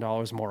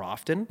 $5,000 more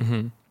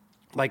often.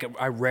 like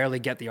I rarely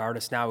get the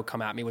artists now who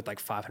come at me with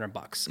like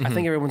 $500. I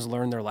think everyone's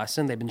learned their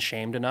lesson. They've been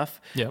shamed enough.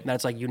 Yep.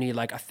 That's like, you need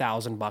like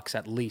 $1,000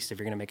 at least if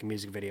you're going to make a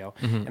music video.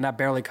 And that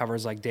barely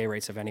covers like day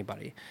rates of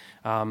anybody.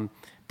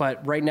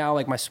 But right now,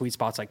 like my sweet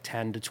spot's like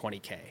 10 to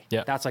 20K.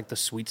 Yeah. That's like the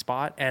sweet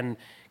spot. And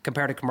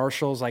compared to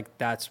commercials, like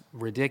that's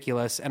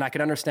ridiculous. And I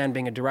could understand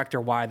being a director,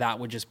 why that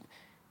would just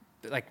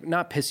like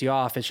not piss you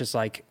off. It's just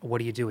like, what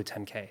do you do with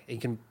 10K?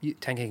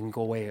 10K can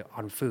go away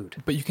on food.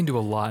 But you can do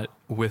a lot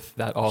with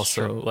that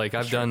also. True. Like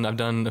I've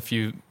done a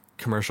few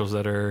commercials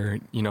that are,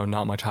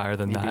 not much higher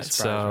than that.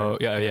 So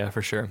right? yeah,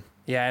 for sure.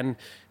 Yeah. And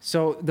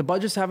so the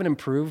budgets haven't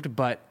improved,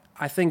 but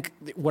I think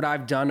what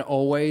I've done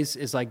always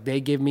is like they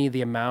give me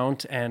the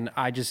amount and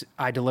I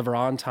deliver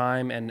on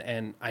time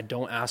and I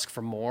don't ask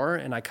for more,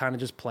 and I kind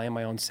of just play in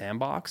my own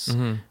sandbox.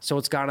 So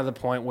it's gotten to the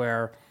point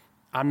where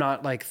I'm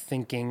not like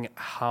thinking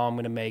how I'm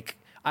going to make,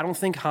 I don't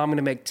think how I'm going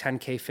to make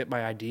 10K fit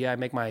my idea. I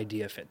make my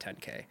idea fit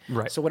 10K.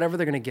 Right. So whatever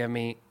they're going to give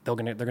me, they're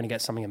going to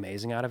get something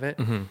amazing out of it.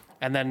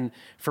 And then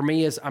for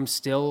me is I'm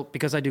still,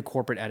 because I do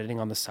corporate editing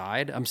on the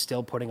side, I'm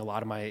still putting a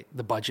lot of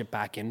the budget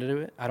back into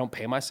it. I don't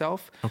pay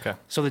myself. Okay.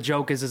 So the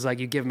joke is like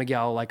you give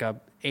Miguel like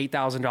a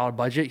 $8,000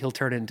 budget, he'll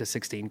turn it into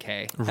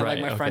 16K. And like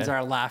my friends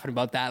are laughing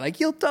about that. Like,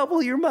 you'll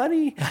double your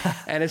money.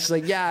 And it's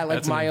like, yeah,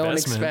 like my own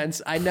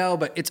expense. I know,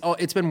 but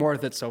it's been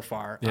worth it so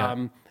far.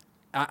 Yeah.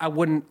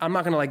 I'm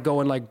not going to like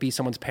go and like be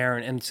someone's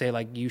parent and say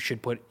like, you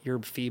should put your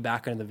fee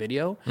back into the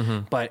video.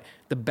 But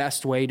the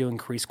best way to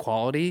increase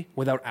quality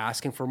without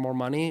asking for more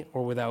money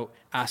or without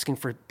asking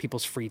for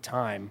people's free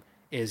time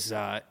is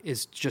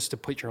just to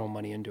put your own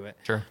money into it.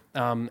 Sure.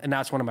 And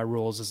that's one of my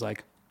rules is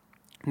like,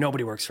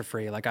 nobody works for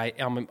free. Like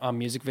on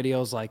music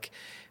videos, like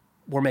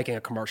we're making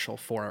a commercial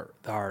for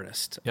the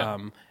artist. Yeah.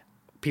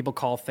 People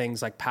call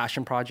things like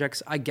passion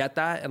projects. I get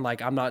that. And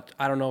like, I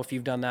don't know if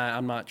you've done that.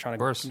 I'm not trying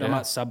to, I'm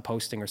not sub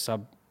posting or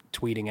sub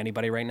tweeting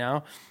anybody right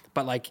now,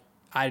 but like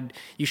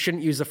you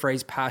shouldn't use the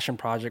phrase passion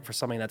project for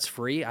something that's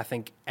free. I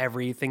think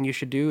everything you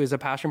should do is a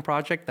passion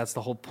project. That's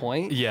the whole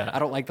point. Yeah. I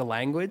don't like the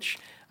language.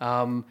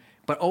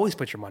 But always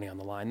put your money on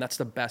the line. That's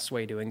the best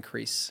way to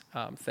increase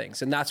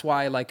things. And that's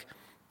why like,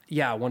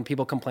 yeah, when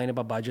people complain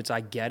about budgets,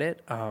 I get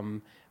it.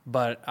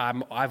 But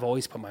I've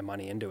always put my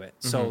money into it.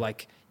 So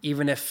like,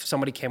 even if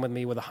somebody came with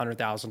me with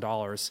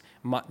 $100,000,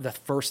 the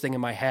first thing in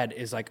my head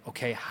is like,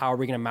 okay, how are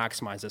we going to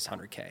maximize this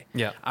 100K?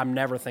 Yeah. I'm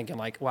never thinking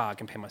like, wow, I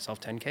can pay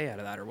myself 10K out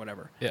of that or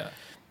whatever. Yeah.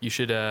 You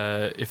should,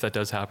 if that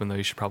does happen though,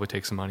 you should probably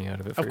take some money out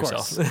of it for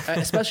yourself.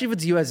 Especially if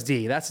it's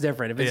USD. That's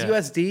different. If it's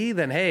USD,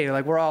 then hey,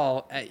 like we're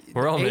all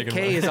 8K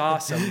is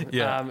awesome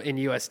in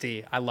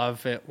USD. I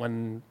love it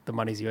when the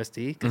money's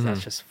USD because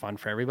that's just fun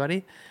for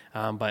everybody.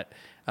 But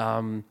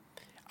I'm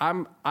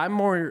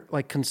more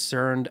like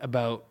concerned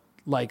about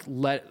like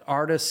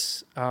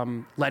artists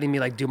letting me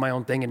like do my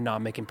own thing and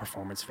not making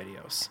performance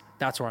videos.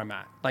 That's where I'm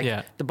at.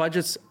 Like the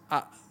budgets,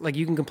 like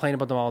you can complain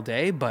about them all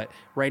day, but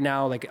right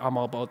now, like I'm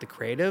all about the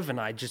creative and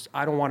I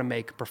don't want to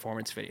make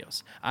performance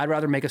videos. I'd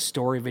rather make a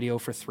story video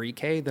for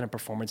 3K than a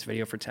performance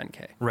video for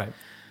 10K. Right.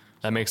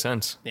 That makes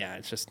sense. Yeah.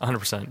 It's just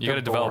 100%. You got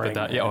to develop it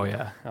that. Yeah. Oh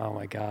yeah. Oh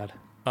my God.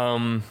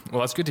 Well,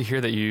 that's good to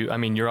hear that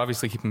you're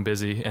obviously keeping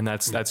busy and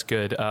that's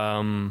good.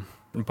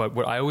 But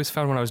what I always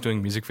found when I was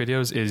doing music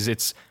videos is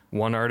it's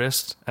one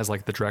artist as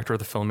like the director or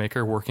the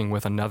filmmaker working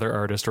with another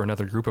artist or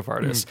another group of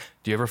artists.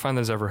 Do you ever find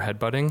there's ever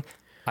headbutting?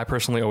 I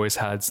personally always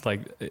had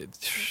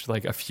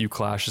like a few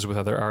clashes with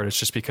other artists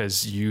just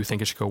because you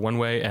think it should go one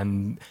way,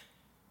 and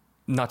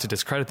not to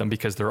discredit them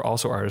because they're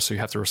also artists. So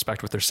you have to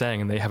respect what they're saying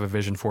and they have a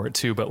vision for it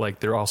too. But like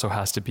there also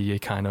has to be a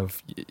kind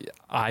of,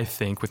 I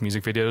think with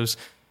music videos,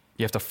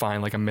 you have to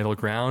find like a middle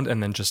ground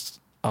and then just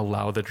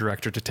allow the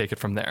director to take it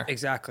from there.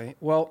 Exactly.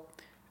 Well,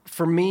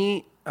 for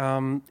me,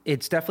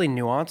 it's definitely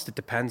nuanced. It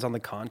depends on the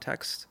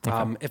context.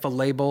 Okay.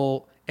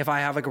 If I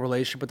have like a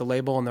relationship with the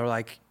label and they're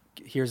like,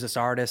 here's this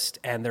artist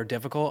and they're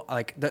difficult,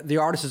 like the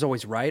artist is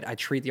always right. I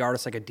treat the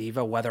artist like a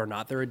diva, whether or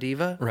not they're a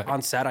diva. Right.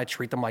 On set, I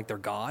treat them like they're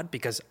God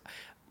because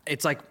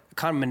it's like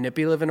kind of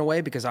manipulative in a way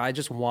because I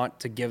want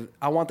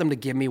them to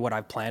give me what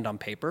I've planned on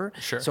paper.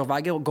 Sure. So if I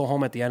go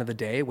home at the end of the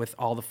day with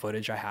all the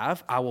footage I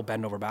have, I will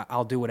bend over back.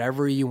 I'll do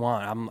whatever you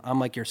want. I'm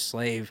like your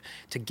slave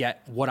to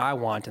get what I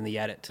want in the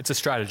edit. It's a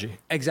strategy.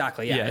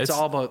 Exactly. Yeah. It's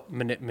all about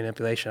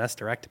manipulation. That's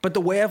direct. But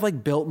the way I've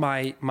like built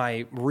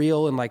my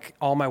reel and like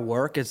all my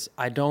work is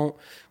I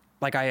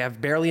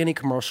have barely any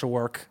commercial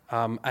work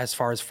as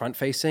far as front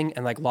facing,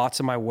 and like lots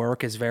of my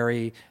work is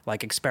very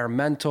like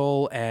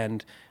experimental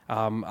and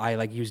I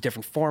like use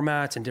different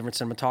formats and different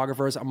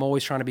cinematographers. I'm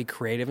always trying to be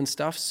creative and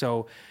stuff.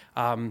 So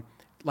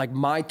like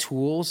my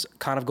tools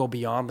kind of go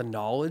beyond the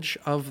knowledge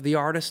of the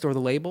artist or the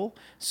label.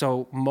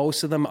 So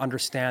most of them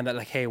understand that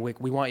like, hey,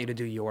 we want you to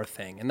do your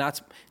thing. And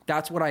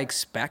that's what I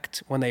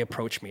expect when they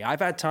approach me.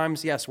 I've had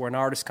times, yes, where an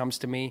artist comes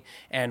to me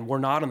and we're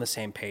not on the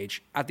same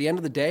page. At the end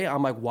of the day,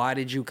 I'm like, why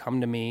did you come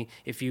to me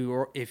if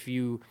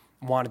you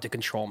wanted to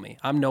control me?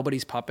 I'm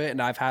nobody's puppet.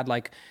 And I've had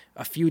like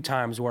a few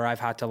times where I've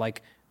had to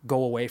like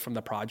go away from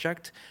the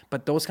project.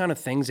 But those kind of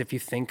things, if you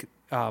think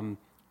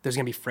there's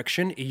going to be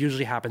friction, it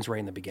usually happens right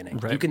in the beginning.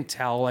 Right. You can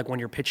tell like when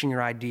you're pitching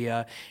your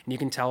idea, and you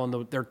can tell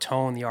in their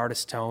tone, the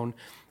artist's tone,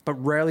 but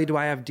rarely do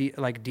I have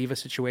diva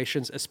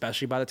situations,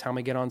 especially by the time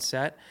we get on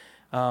set.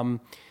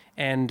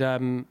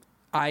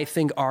 I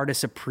think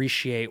artists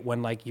appreciate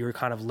when like you're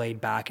kind of laid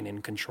back and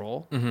in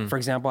control. For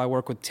example, I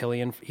work with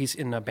Tillian. He's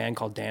in a band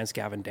called Dance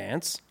Gavin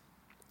Dance,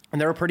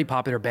 and they're a pretty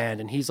popular band.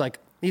 And he's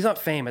not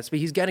famous, but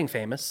he's getting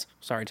famous.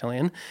 Sorry,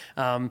 Tillian.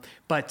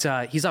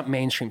 But he's not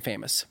mainstream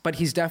famous, but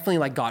he's definitely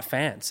like got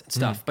fans and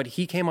stuff. But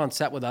he came on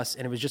set with us,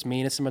 and it was just me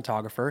and a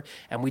cinematographer,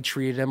 and we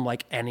treated him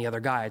like any other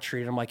guy. I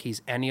treated him like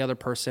he's any other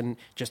person,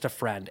 just a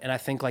friend. And I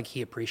think like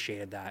he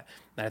appreciated that.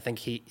 And I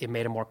think it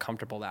made him more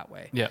comfortable that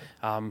way. Yeah.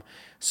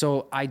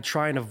 So I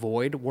try and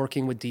avoid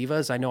working with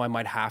divas. I know I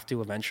might have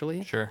to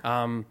eventually. Sure.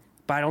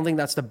 But I don't think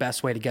that's the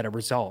best way to get a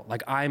result.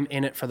 Like I'm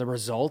in it for the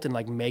result and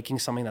like making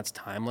something that's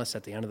timeless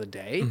at the end of the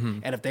day.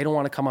 And if they don't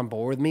want to come on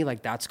board with me,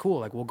 like that's cool.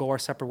 Like we'll go our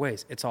separate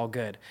ways. It's all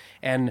good.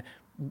 And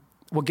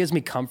what gives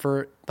me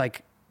comfort,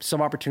 like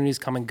some opportunities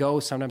come and go.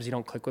 Sometimes you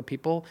don't click with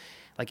people.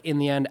 Like in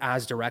the end,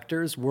 as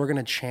directors, we're going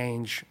to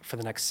change for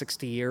the next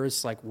 60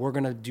 years. Like we're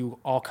going to do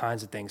all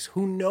kinds of things.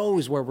 Who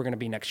knows where we're going to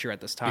be next year at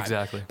this time?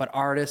 Exactly. But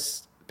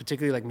artists,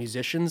 particularly like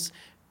musicians,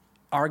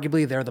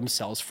 arguably they're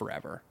themselves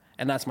forever.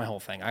 And that's my whole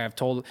thing. I have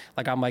told,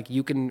 like, I'm like,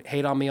 you can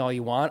hate on me all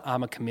you want.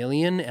 I'm a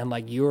chameleon, and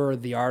like, you're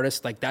the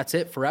artist. Like, that's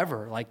it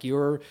forever. Like,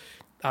 you're,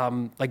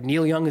 like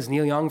Neil Young is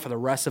Neil Young for the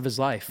rest of his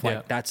life.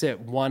 Like, that's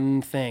it.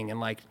 One thing. And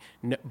like,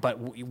 but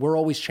we're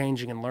always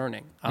changing and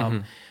learning.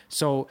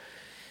 So,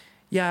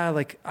 yeah,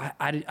 like,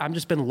 I'm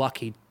just been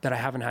lucky that I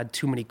haven't had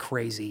too many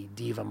crazy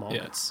diva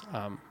moments.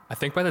 Yeah. I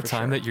think by the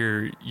time that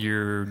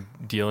you're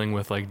dealing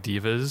with like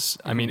divas,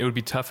 I mean, it would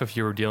be tough if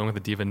you were dealing with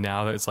a diva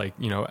now that it's like,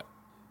 you know,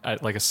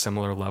 at like a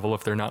similar level.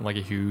 If they're not like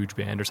a huge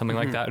band or something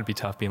like that, it'd be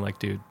tough being like,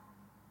 dude,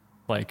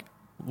 like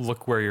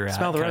look where you're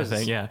Smell at the kind of roses.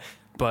 thing. Yeah.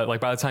 But like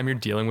by the time you're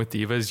dealing with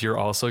divas, you're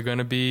also going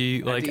to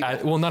be like,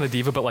 well, not a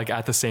diva, but like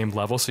at the same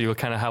level. So you'll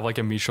kind of have like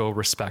a mutual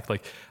respect.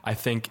 Like I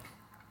think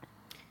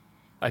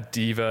a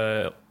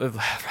diva,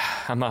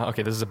 I'm not,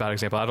 okay, this is a bad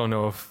example. I don't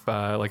know if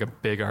like a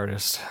big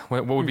artist,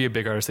 what would be a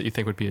big artist that you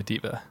think would be a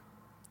diva?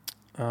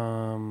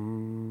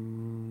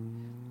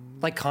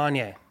 Like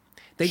Kanye.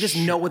 They just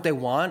know what they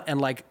want, and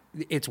like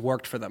it's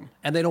worked for them,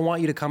 and they don't want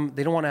you to come.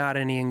 They don't want to add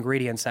any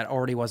ingredients that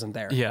already wasn't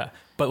there. Yeah,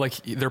 but like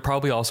they're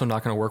probably also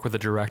not going to work with a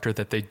director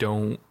that they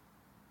don't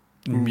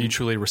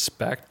mutually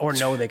respect or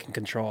know they can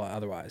control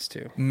otherwise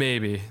too.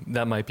 Maybe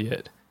that might be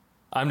it.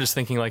 I'm just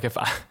thinking like if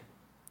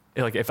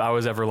I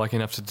was ever lucky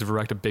enough to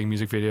direct a big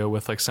music video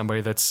with like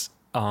somebody that's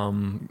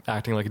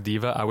acting like a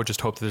diva, I would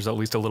just hope that there's at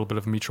least a little bit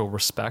of mutual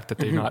respect, that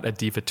they're not a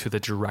diva to the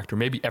director.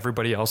 Maybe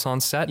everybody else on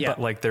set, but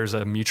like there's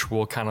a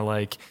mutual kind of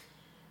like,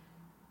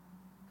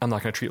 I'm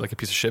not going to treat like a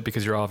piece of shit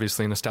because you're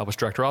obviously an established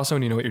director also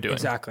and you know what you're doing.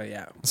 Exactly,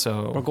 yeah.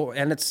 So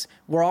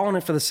we're all in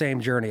it for the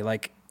same journey.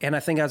 Like, and I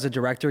think as a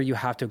director, you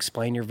have to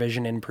explain your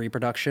vision in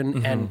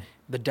pre-production and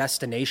the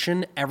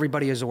destination.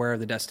 Everybody is aware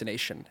of the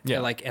destination. Yeah.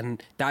 Like,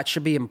 and that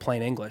should be in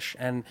plain English.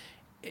 And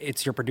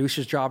it's your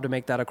producer's job to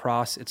make that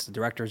across. It's the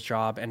director's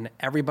job, and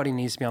everybody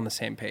needs to be on the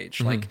same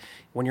page. Like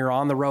when you're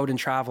on the road and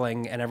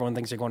traveling and everyone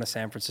thinks you're going to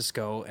San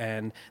Francisco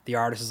and the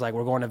artist is like,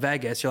 we're going to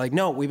Vegas. You're like,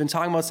 no, we've been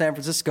talking about San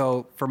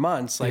Francisco for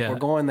months. Like we're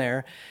going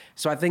there.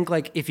 So I think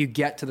like if you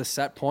get to the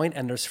set point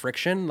and there's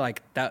friction,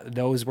 like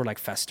those were like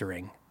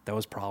festering.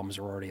 Those problems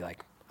were already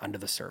like under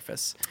the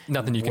surface.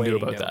 Nothing you can do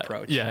about that.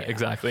 Approach. Yeah,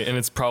 exactly. And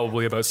it's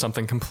probably about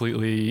something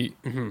completely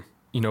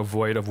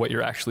void of what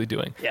you're actually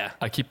doing. Yeah.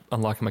 I keep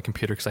unlocking my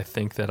computer because I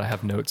think that I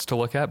have notes to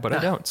look at, but I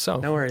don't. So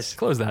no worries.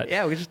 Close that.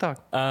 Yeah, we can just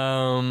talk.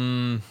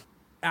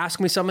 Ask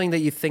me something that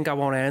you think I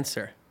won't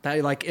answer.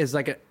 That like is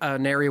like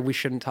an area we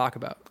shouldn't talk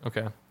about.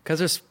 Okay.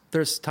 Because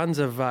there's tons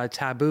of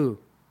taboo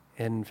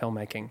in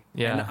filmmaking.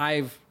 Yeah.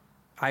 And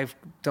I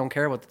don't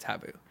care about the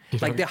taboo.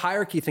 Like the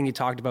hierarchy thing you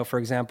talked about, for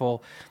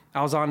example,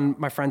 I was on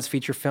my friend's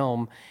feature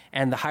film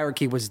and the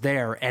hierarchy was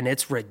there and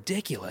it's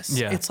ridiculous.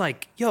 Yeah. It's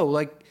like,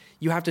 like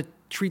you have to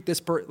treat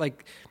this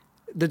like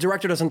the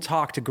director doesn't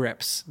talk to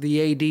grips.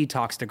 The AD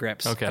talks to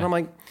grips. Okay. And I'm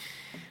like,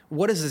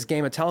 what is this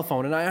game of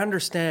telephone? And I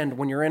understand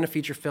when you're in a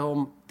feature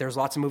film, there's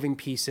lots of moving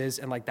pieces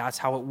and like that's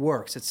how it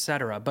works,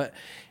 etc. But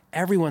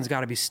everyone's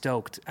got to be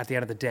stoked at the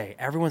end of the day.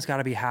 Everyone's got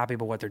to be happy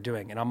about what they're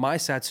doing. And on my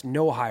sets,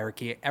 no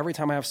hierarchy. Every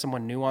time I have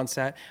someone new on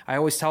set, I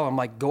always tell them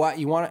like, go out.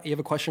 You have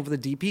a question for the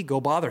DP?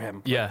 Go bother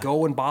him. Yeah. Like,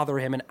 go and bother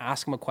him and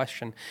ask him a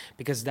question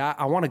because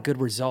I want a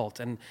good result.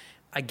 And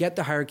I get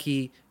the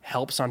hierarchy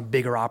helps on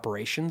bigger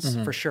operations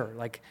for sure.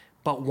 Like,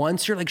 but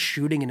once you're like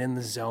shooting and in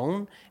the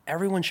zone,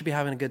 everyone should be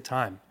having a good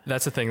time.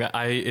 That's the thing that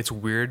it's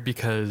weird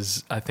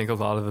because I think a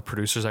lot of the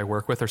producers I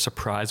work with are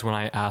surprised when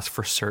I ask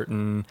for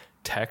certain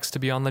techs to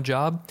be on the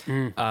job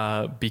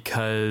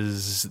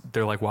because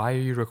they're like, why are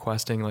you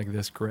requesting like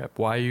this grip?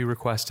 Why are you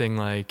requesting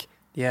like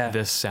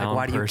this sound like,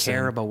 why do you person?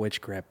 care about which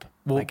grip?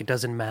 Well, like it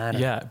doesn't matter.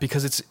 Yeah,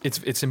 because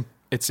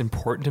it's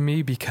important to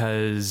me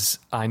because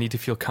I need to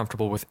feel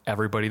comfortable with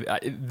everybody.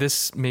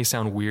 This may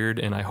sound weird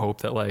and I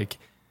hope that like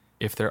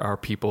if there are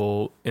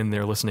people in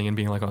there listening and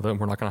being like, oh,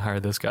 we're not going to hire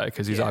this guy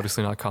because he's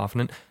obviously not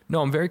confident.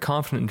 No, I'm very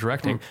confident in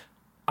directing.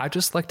 I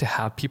just like to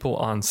have people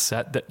on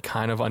set that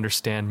kind of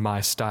understand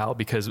my style,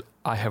 because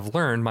I have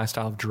learned my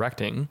style of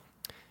directing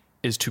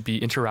is to be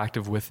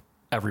interactive with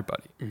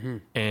everybody.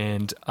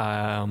 And,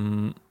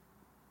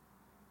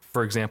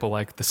 for example,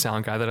 like the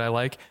sound guy that I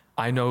like,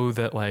 I know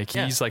that like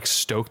he's like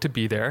stoked to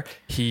be there.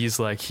 He's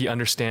like, he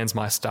understands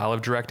my style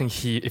of directing.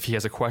 If he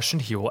has a question,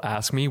 he will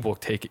ask me. We'll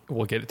get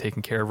it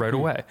taken care of right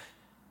away.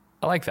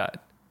 I like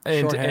that.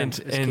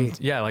 And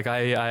yeah, like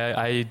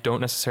I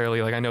don't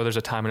necessarily, like, I know there's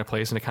a time and a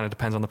place, and it kind of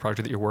depends on the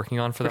project that you're working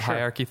on for the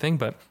hierarchy thing.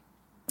 But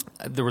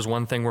there was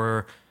one thing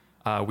where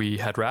we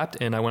had wrapped,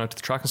 and I went out to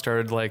the truck and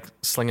started like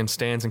slinging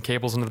stands and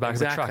cables into the back of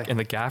the truck. And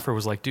the gaffer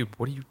was like, dude,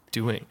 what are you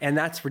doing? And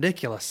that's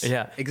ridiculous.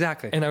 Yeah,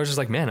 exactly. And I was just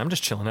like, man, I'm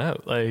just chilling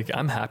out. Like,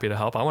 I'm happy to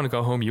help. I want to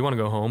go home. You want to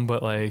go home.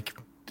 But like,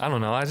 I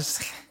don't know.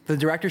 The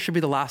director should be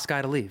the last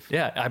guy to leave.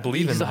 Yeah, I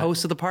believe in that. He's the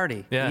host of the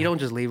party. Yeah. You don't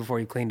just leave before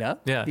you cleaned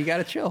up. Yeah. You got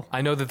to chill.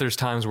 I know that there's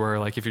times where,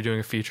 like, if you're doing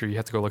a feature, you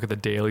have to go look at the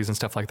dailies and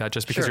stuff like that.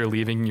 Just because you're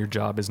leaving, your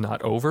job is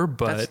not over.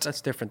 But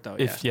that's different, though.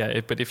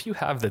 But if you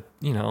have the,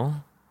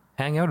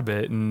 hang out a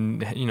bit and,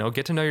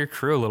 get to know your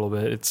crew a little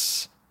bit,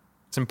 it's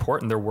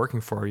important. They're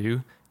working for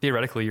you.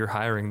 Theoretically, you're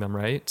hiring them,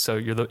 right? So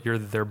you're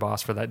their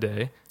boss for that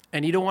day.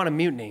 And you don't want to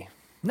mutiny.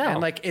 No.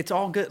 And like, it's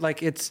all good.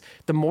 Like, it's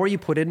the more you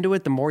put into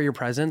it, the more you're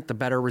present, the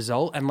better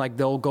result. And like,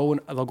 they'll go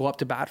up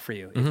to bat for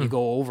you. If you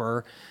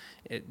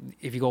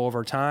go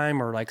over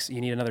time, or like you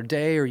need another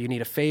day, or you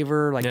need a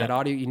favor, like that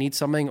audio, you need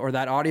something, or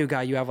that audio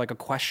guy, you have like a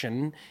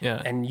question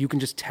and you can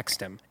just text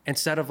him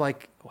instead of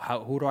like,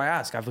 who do I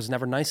ask? I was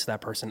never nice to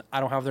that person. I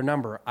don't have their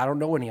number. I don't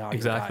know any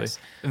audio guys.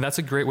 And that's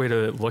a great way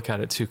to look at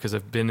it too, because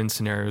I've been in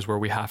scenarios where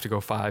we have to go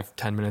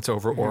 5-10 minutes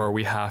over, or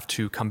we have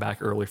to come back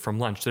early from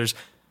lunch.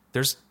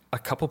 There's a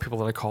couple people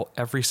that I call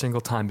every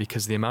single time,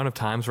 because the amount of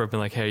times where I've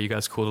been like, hey, you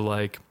guys cool to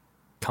like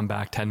come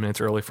back 10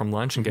 minutes early from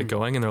lunch and get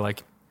going? And they're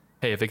like,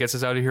 hey, if it gets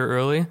us out of here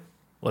early,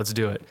 let's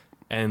do it.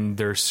 And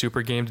they're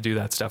super game to do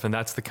that stuff. And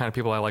that's the kind of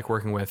people I like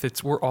working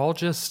with. We're all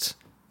just,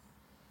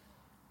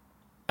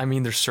 I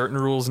mean, there's certain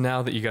rules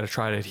now that you got to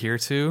try to adhere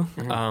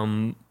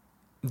to,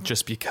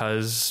 just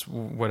because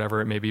whatever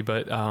it may be.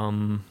 But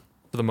for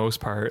the most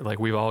part, like,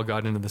 we've all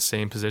gotten into the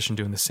same position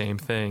doing the same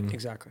thing.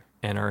 Exactly.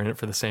 And are in it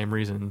for the same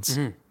reasons.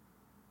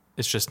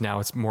 It's just now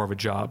it's more of a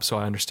job. So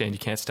I understand you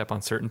can't step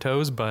on certain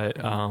toes, but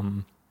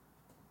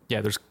yeah,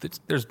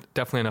 there's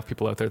definitely enough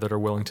people out there that are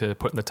willing to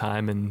put in the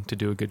time and to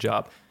do a good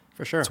job.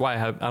 For sure. That's why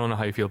I don't know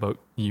how you feel about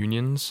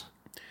unions.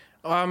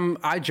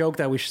 I joke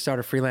that we should start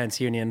a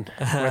freelance union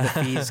where the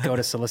fees go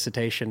to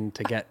solicitation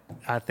to get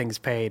things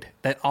paid.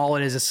 That all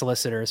it is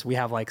solicitors. We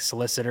have like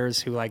solicitors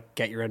who like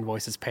get your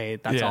invoices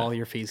paid. That's all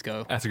your fees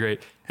go. That's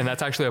great. And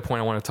that's actually a point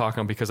I want to talk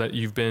on, because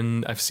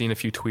I've seen a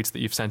few tweets that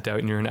you've sent out,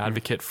 and you're an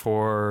advocate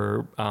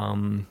for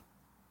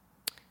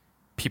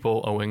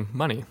people owing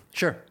money.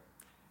 Sure.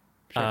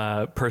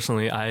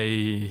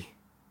 Personally,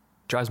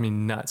 drives me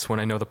nuts when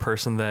I know the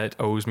person that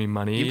owes me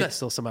money. You've got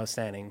still some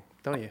outstanding,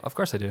 don't you? Of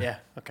course I do. Yeah.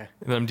 Okay.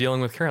 That I'm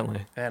dealing with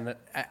currently. And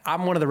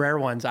I'm one of the rare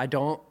ones.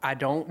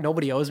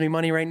 Nobody owes me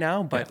money right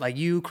now, but like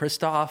you,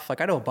 Christoph,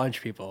 like I know a bunch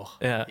of people.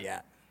 Yeah.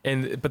 Yeah.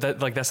 But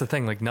that's the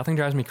thing. Like, nothing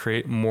drives me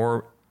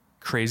more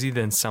crazy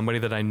than somebody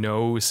that I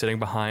know is sitting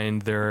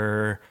behind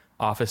their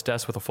office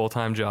desk with a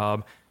full-time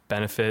job,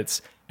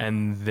 benefits,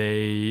 and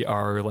they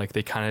are like,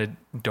 they kind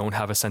of don't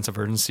have a sense of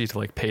urgency to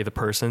like pay the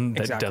person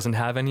that doesn't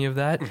have any of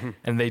that.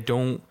 And they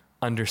don't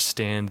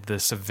understand the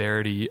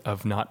severity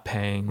of not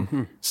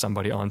paying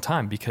somebody on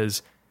time,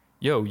 because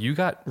you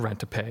got rent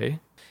to pay.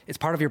 It's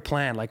part of your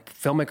plan. Like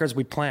filmmakers,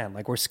 we plan.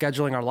 Like, we're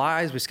scheduling our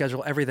lives, we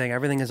schedule everything.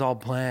 Everything is all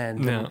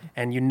planned. Yeah.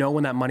 And you know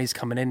when that money's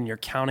coming in, and you're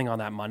counting on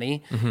that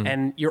money.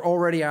 And you're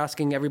already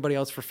asking everybody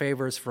else for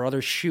favors for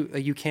others. Shoot,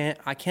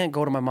 I can't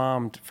go to my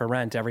mom for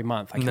rent every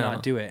month. I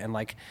cannot do it. And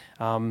like,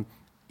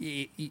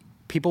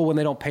 people, when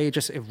they don't pay,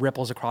 it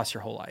ripples across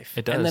your whole life.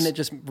 It does. And then it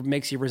just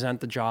makes you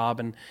resent the job.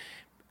 And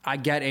I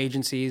get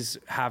agencies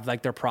have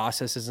like their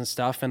processes and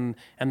stuff, and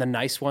the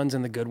nice ones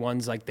and the good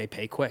ones, like, they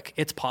pay quick.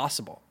 It's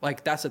possible.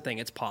 Like, that's the thing.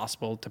 It's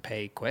possible to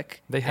pay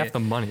quick. They have the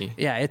money.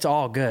 Yeah, it's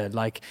all good.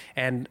 Like,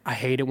 and I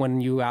hate it when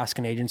you ask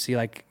an agency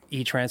like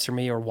e-transfer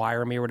me or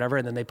wire me or whatever,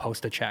 and then they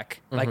post a check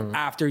like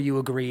after you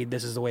agreed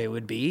this is the way it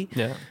would be.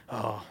 Yeah.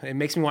 Oh, it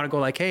makes me want to go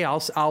like, hey,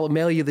 I'll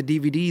mail you the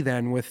DVD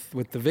then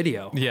with the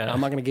video. Yeah. I'm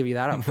not going to give you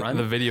that up front.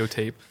 The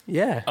videotape.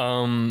 Yeah.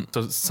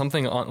 So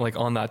something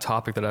on that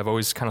topic that I've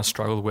always kind of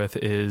struggled with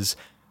is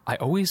I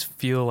always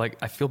feel like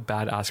I feel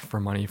bad asking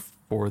for money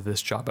for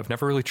this job. I've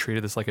never really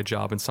treated this like a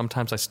job, and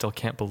sometimes I still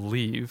can't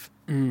believe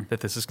that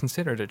this is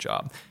considered a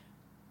job.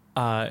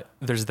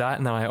 There's that,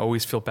 and then I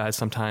always feel bad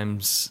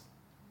sometimes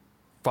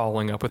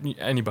following up with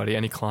anybody,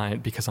 any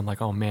client, because I'm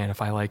like, oh man,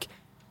 if I like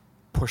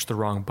push the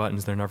wrong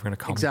buttons, they're never going to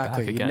call me back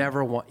again. I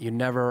never want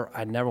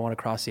to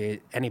cross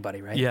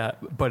anybody, right? Yeah,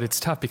 but it's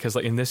tough because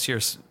like in this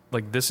year's,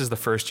 like this is the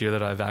first year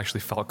that I've actually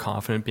felt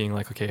confident being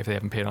like, okay, if they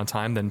haven't paid on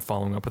time, then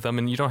following up with them,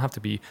 and you don't have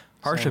to be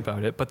harsh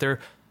about it, but there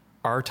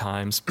are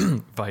times,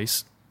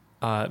 Vice,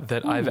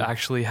 that I've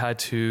actually had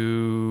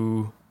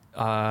to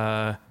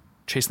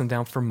chase them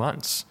down for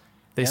months.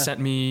 They sent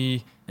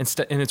me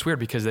instead, and it's weird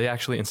because they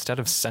actually, instead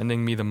of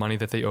sending me the money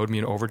that they owed me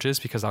in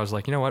overages, because I was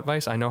like, you know what,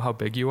 Vice, I know how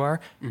big you are.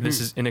 This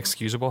is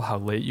inexcusable how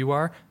late you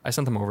are. I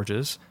sent them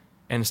overages,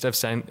 and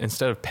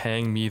instead of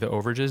paying me the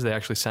overages, they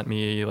actually sent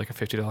me like a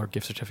 $50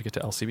 gift certificate to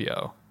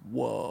LCBO.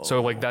 Whoa!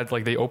 So like that,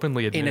 like they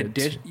openly admitted. In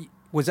addition,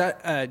 was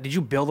that did you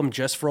bill them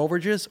just for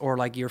overages or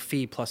like your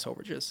fee plus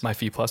overages? My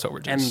fee plus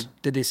overages. And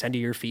did they send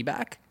you your fee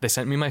back? They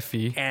sent me my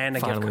fee and a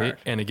gift card.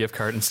 And a gift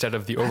card instead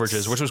of the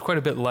overages, which was quite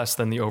a bit less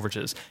than the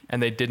overages. And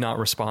they did not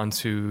respond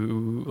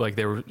to, like,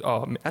 they were.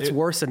 That's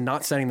worse than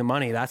not sending the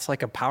money. That's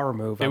like a power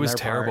move. It was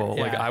terrible.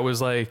 Yeah.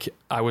 Like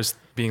I was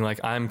being like,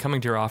 I'm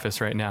coming to your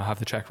office right now. Have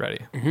the check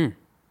ready.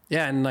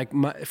 Yeah, and like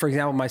for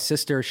example, my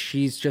sister,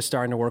 she's just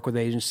starting to work with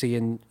the agency,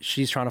 and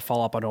she's trying to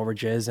follow up on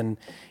overages, and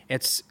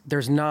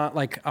there's not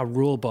like a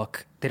rule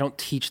book. They don't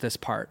teach this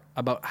part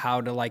about how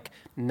to like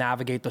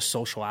navigate the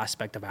social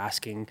aspect of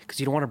asking,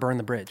 because you don't want to burn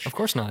the bridge. Of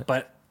course not.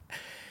 But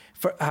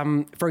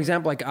for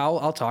example, like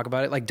I'll talk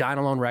about it, like Dine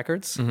Alone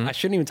Records. I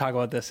shouldn't even talk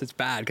about this. It's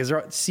bad because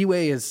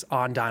Seaway is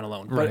on Dine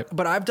Alone.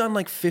 But I've done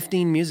like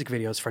 15 music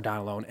videos for Dine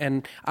Alone,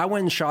 and I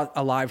went and shot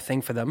a live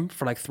thing for them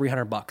for like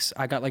 $300.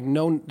 I got like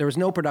there was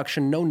no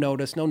production, no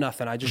notice, no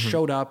nothing. I just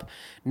showed up.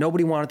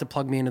 Nobody wanted to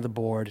plug me into the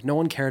board. No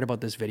one cared about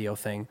this video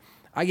thing.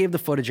 I gave the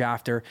footage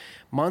after.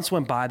 Months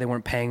went by, they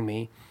weren't paying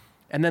me.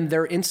 And then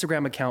their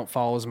Instagram account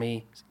follows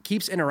me,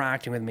 keeps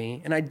interacting with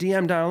me, and I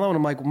DM Dine Alone.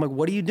 I'm like,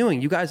 what are you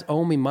doing? You guys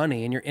owe me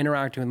money, and you're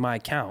interacting with my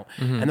account.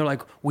 And they're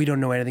like, we don't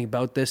know anything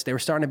about this. They were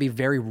starting to be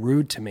very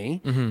rude to me.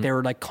 They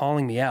were like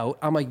calling me out.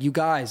 I'm like, you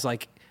guys,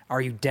 like,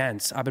 are you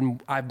dense?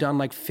 I've done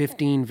like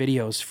 15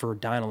 videos for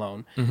Dine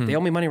Alone. They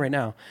owe me money right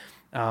now.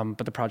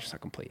 But the project's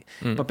not complete.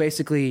 But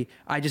basically,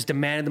 I just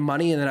demanded the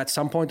money, and then at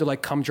some point they're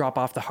like, "Come drop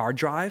off the hard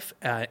drive,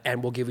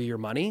 and we'll give you your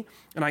money."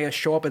 And I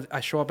show up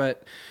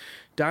at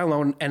Dine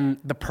Alone, and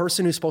the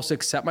person who's supposed to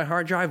accept my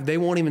hard drive, they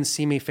won't even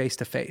see me face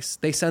to face.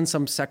 They send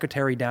some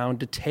secretary down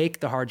to take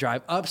the hard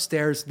drive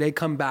upstairs. They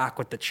come back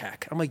with the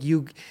check. I'm like,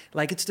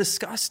 it's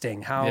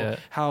disgusting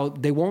how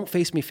they won't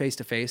face me face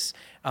to face.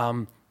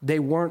 They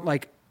weren't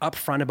like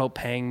upfront about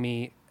paying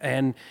me,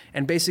 and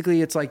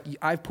basically it's like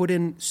I've put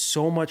in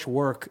so much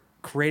work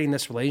creating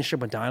this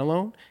relationship with Dine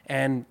Alone,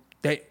 and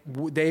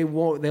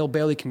they'll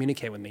barely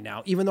communicate with me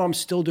now, even though I'm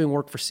still doing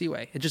work for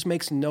Seaway. It just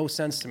makes no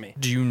sense to me.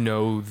 Do you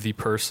know the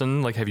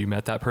person? Like, have you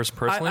met that person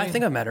personally? I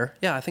think I met her.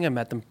 Yeah, I think I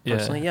met them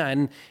personally. Yeah,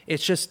 and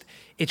it's just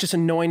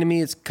annoying to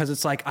me. It's because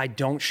it's like I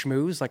don't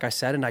schmooze, like I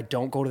said, and I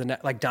don't go to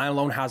like Dine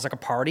Alone has like a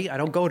party. I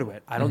don't go to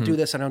it. I don't do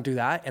this. I don't do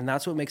that, and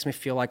that's what makes me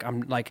feel like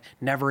I'm like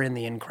never in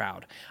the in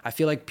crowd. I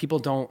feel like people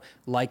don't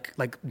like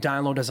Dine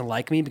Alone doesn't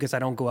like me because I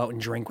don't go out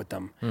and drink with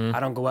them. I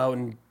don't go out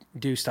and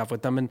do stuff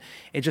with them, and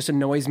it just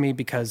annoys me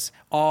because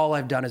all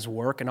I've done is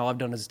work and all I've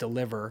done is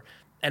deliver.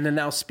 And then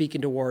now speaking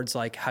towards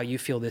like how you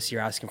feel this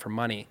year asking for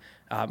money,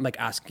 like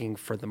asking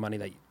for the money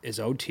that is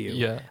owed to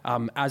you.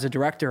 As a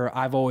director,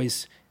 I've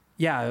always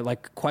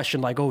like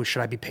questioned like, oh,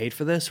 should I be paid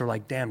for this? Or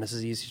like, damn, this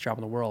is the easiest job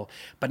in the world.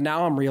 But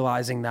now I'm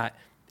realizing that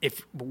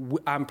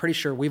I'm pretty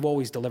sure we've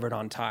always delivered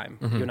on time.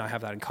 You and I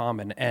have that in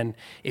common. And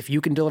if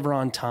you can deliver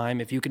on time,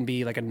 if you can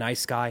be like a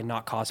nice guy and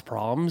not cause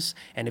problems,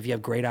 and if you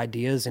have great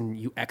ideas and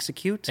you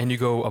execute. And you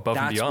go above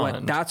and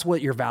beyond. That's what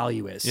your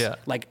value is. Yeah.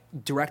 Like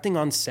directing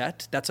on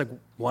set, that's like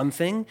one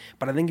thing.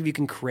 But I think if you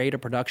can create a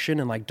production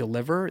and like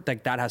deliver,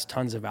 like that has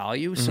tons of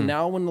value. So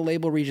now when the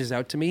label reaches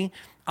out to me,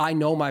 I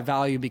know my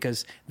value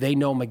because they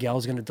know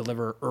Miguel's going to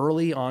deliver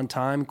early, on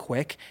time,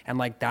 quick. And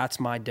like, that's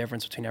my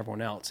difference between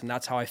everyone else. And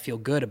that's how I feel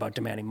good about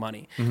demanding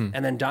money.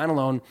 And then Dine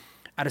Alone,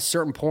 at a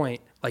certain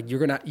point, like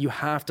you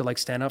have to like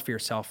stand up for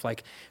yourself.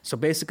 Like, so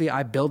basically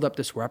I build up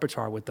this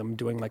repertoire with them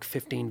doing like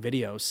 15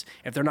 videos.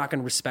 If they're not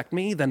going to respect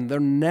me, then they're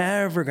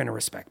never going to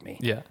respect me.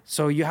 Yeah.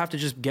 So you have to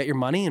just get your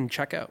money and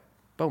check out.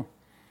 Boom.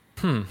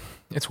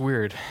 It's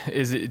weird. Do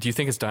you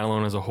think it's Dine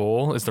Alone as a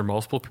whole? Is there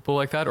multiple people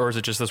like that? Or is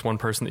it just this one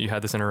person that you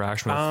had this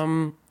interaction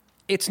with?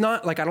 It's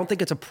not like, I don't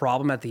think it's a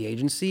problem at the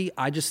agency.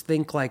 I just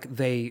think like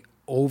they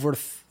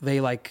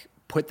like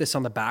put this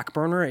on the back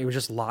burner. It was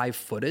just live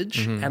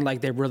footage. And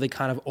like, they really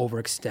kind of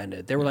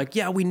overextended. They were like,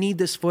 yeah, we need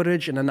this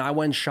footage. And then I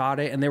went and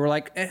shot it, and they were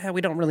like, we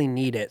don't really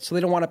need it. So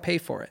they don't want to pay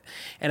for it.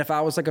 And if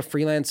I was like a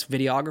freelance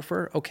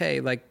videographer, okay,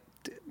 like,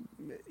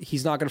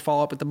 he's not going to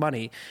follow up with the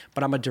money,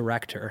 but I'm a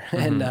director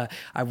and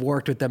I've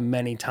worked with them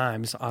many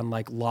times on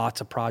like lots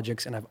of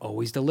projects, and I've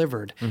always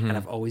delivered and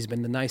I've always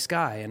been the nice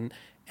guy.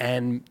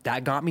 And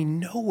that got me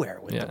nowhere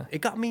with them. It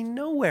got me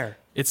nowhere.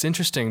 It's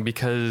interesting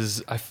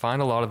because I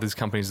find a lot of these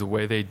companies, the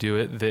way they do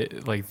it,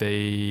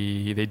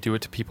 they do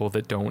it to people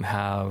that don't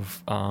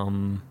have,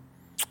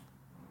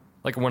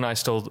 like when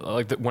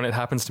when it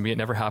happens to me, it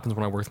never happens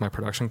when I work with my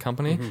production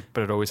company,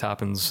 but it always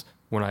happens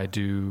when I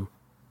do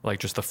like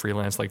just the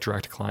freelance, like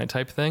direct to client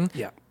type thing.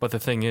 Yeah. But the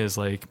thing is,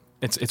 like,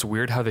 it's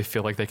weird how they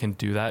feel like they can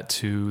do that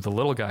to the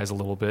little guys a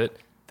little bit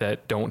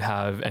that don't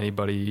have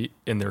anybody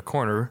in their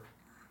corner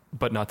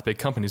but not the big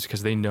companies,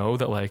 because they know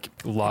that like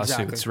lawsuits,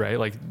 Exactly. right?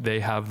 Like they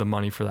have the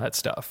money for that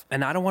stuff.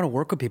 And I don't want to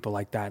work with people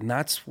like that. And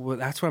that's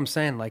what I'm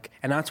saying. Like,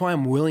 and that's why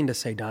I'm willing to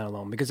say Dine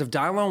Alone. Because if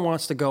Dine Alone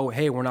wants to go,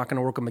 hey, we're not going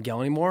to work with Miguel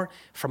anymore.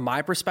 From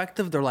my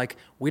perspective, they're like,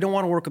 we don't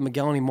want to work with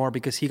Miguel anymore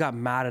because he got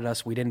mad at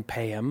us. We didn't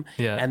pay him.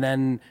 Yeah. And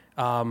then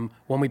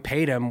when we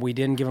paid him, we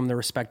didn't give him the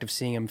respect of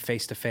seeing him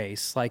face to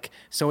face. Like,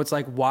 so it's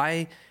like,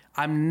 why?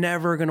 I'm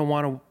never going to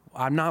want to.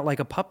 I'm not like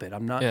a puppet.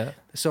 I'm not. Yeah.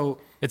 So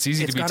It's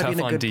easy to be gotta tough in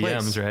a on good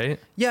DMs, place. right?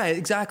 Yeah,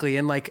 exactly.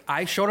 And like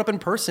I showed up in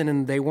person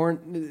and they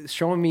weren't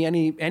showing me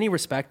any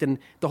respect. And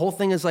the whole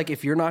thing is like,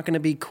 if you're not going to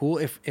be cool,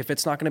 if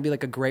it's not going to be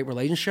like a great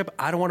relationship,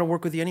 I don't want to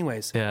work with you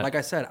anyways. Yeah. Like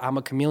I said, I'm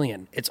a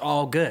chameleon. It's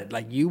all good.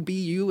 Like you be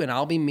you and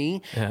I'll be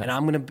me. Yeah. And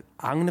I'm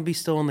going to be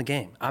still in the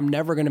game. I'm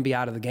never going to be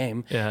out of the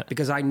game Yeah.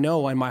 because I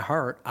know in my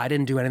heart, I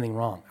didn't do anything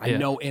wrong. I Yeah.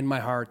 know in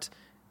my heart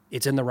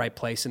it's in the right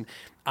place. And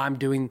I'm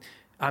doing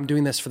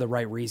this for the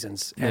right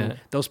reasons. And Yeah.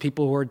 those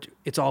people who are,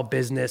 it's all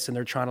business and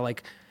they're trying to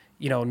like,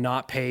 you know,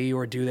 not pay you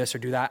or do this or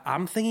do that.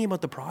 I'm thinking about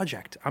the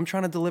project. I'm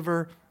trying to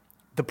deliver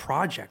the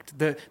project.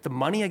 The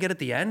money I get at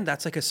the end,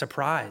 that's like a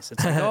surprise.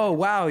 It's like, oh,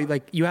 wow,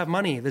 like you have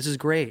money. This is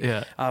great.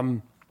 Yeah.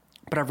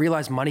 But I've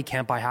realized money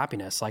can't buy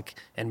happiness. Like,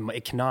 and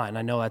it cannot. And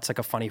I know that's like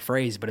a funny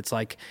phrase, but it's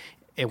like,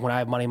 when I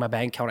have money in my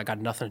bank account, I got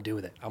nothing to do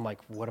with it. I'm like,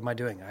 what am I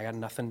doing? I got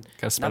nothing.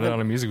 Gotta spend it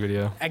on a music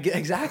video.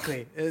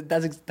 Exactly.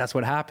 That's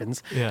what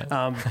happens. Yeah.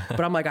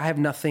 But I'm like, I have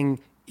nothing.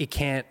 It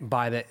can't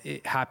buy the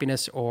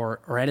happiness or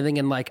anything.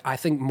 And like, I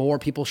think more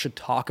people should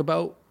talk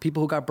about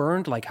people who got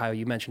burned, like how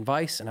you mentioned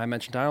Vice and I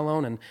mentioned Dine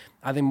Alone. And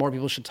I think more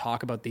people should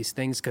talk about these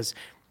things because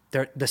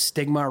the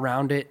stigma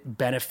around it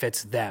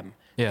benefits them.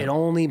 Yeah. It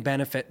only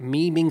benefit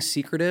me being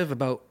secretive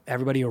about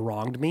everybody who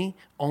wronged me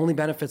only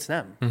benefits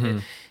them. Mm-hmm.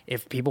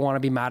 If people want to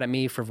be mad at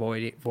me for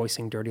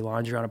voicing dirty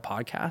laundry on a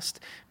podcast,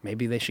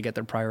 maybe they should get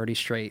their priorities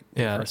straight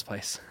in the first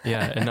place.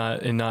 Yeah.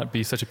 And not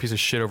be such a piece of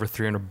shit over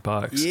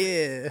 $300.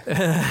 Yeah.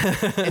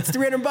 It's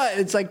 $300.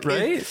 It's like,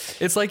 right?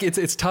 It's like,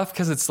 it's tough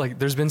because it's like,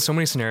 there's been so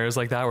many scenarios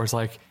like that where it's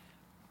like,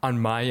 on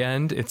my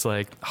end, it's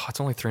like, oh, it's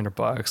only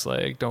 $300.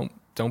 Like, don't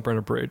burn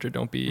a bridge or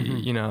don't be,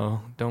 you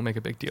know, don't make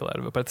a big deal out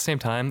of it. But at the same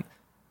time,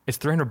 it's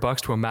 $300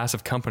 to a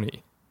massive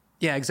company.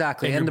 Yeah,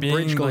 exactly. And And the you're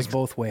bridge being, goes like,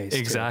 both ways.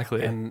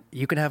 exactly. Too. And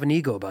you can have an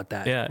ego about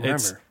that. Yeah.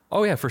 Remember.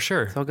 Oh yeah, for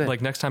sure. all good. Like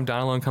next time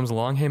Dine Alone comes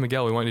along, hey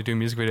Miguel, we want you to do a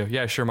music video.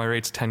 Yeah, sure. My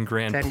rate's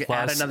 $10,000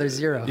 plus. Add another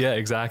zero. Yeah,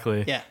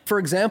 exactly. Yeah. For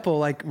example,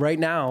 like right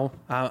now,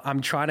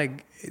 I'm trying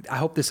to, I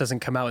hope this doesn't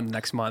come out in the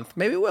next month.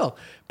 Maybe it will.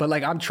 But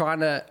like I'm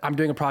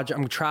doing a project,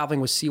 I'm traveling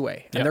with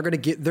Seaway. And Yep.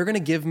 they're going to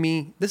give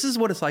me, this is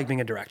what it's like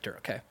being a director,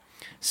 okay?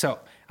 So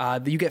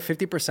you get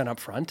 50% up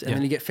front and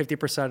then you get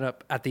 50%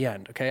 up at the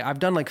end, okay? I've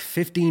done like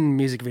 15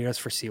 music videos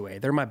for Seaway.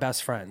 They're my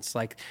best friends.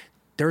 Like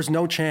there's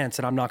no chance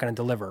that I'm not going to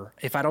deliver.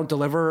 If I don't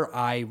deliver,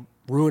 I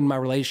ruin my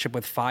relationship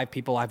with 5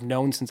 people I've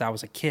known since I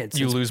was a kid.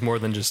 You Since lose more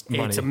than just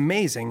money. it's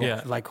amazing,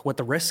 Yeah. like what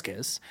the risk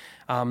is,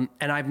 and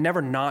I've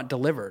never not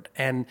delivered.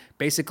 And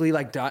basically,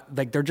 like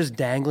they're just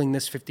dangling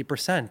this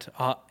 50%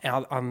 out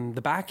on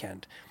the back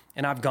end.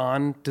 And I've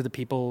gone to the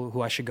people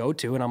who I should go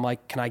to, and I'm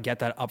like, can I get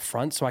that up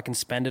front so I can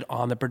spend it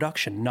on the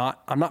production?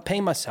 I'm not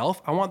paying myself.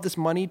 I want this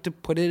money to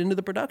put it into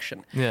the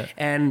production. Yeah.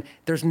 And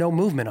there's no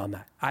movement on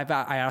that. I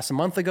asked a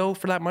month ago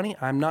for that money.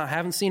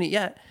 Haven't seen it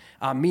yet.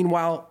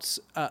 Meanwhile,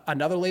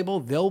 another label,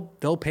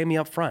 they'll pay me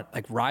up front.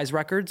 Like Rise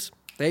Records,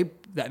 they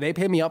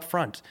pay me up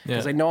front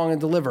because they know I'm going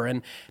to deliver.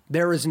 And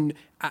there is,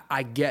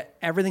 I get,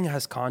 everything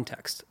has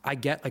context. I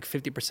get like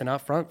 50% up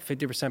front,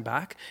 50%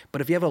 back.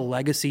 But if you have a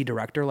legacy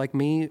director like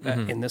me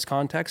in this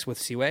context with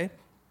Seaway,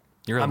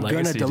 I'm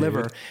going to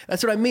deliver. Dude.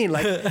 That's what I mean.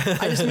 Like,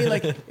 I just mean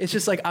like, it's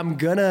just like, I'm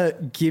going to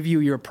give you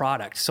your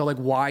product. So like,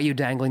 why are you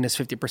dangling this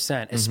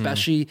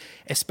 50%?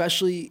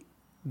 Especially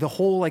the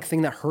whole like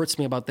thing that hurts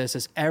me about this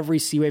is every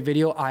Seaway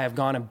video, I have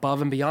gone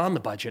above and beyond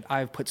the budget.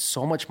 I've put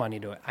so much money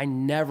into it. I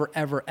never,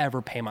 ever,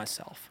 ever pay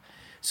myself.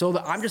 So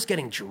I'm just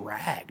getting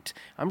dragged.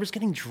 I'm just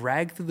getting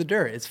dragged through the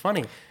dirt. It's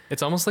funny.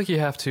 It's almost like you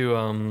have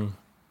to,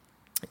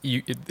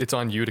 it's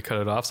on you to cut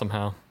it off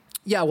somehow.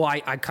 Yeah, well,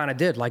 I kind of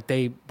did. Like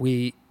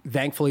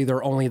thankfully,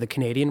 they're only the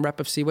Canadian rep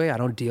of Seaway. I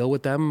don't deal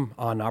with them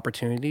on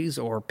opportunities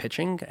or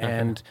pitching. Okay.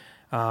 And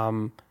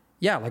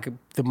yeah, like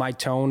my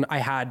tone, I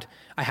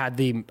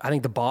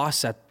think the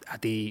boss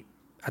at the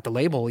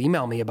label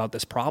emailed me about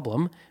this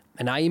problem,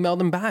 and I emailed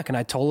him back and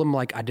I told him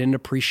like I didn't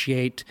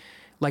appreciate,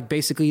 like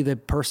basically the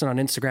person on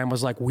Instagram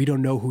was like, we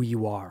don't know who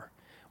you are.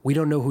 We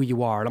don't know who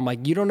you are. And I'm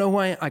like, you don't know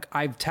who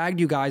I've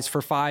tagged you guys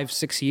for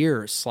 5-6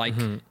 years, like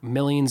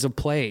millions of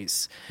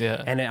plays.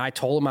 Yeah. And I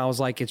told him, I was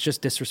like, it's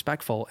just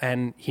disrespectful.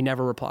 And he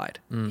never replied.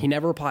 He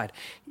never replied.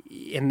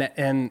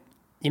 And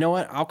you know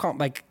what? I'll call,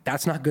 like,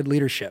 that's not good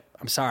leadership.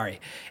 I'm sorry.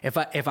 If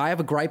I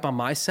have a gripe on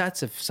my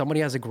sets, if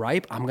somebody has a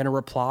gripe, I'm going to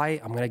reply.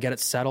 I'm going to get it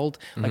settled.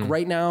 Like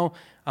right now,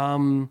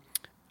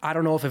 I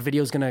don't know if a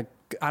video is going to,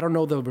 I don't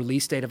know the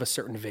release date of a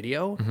certain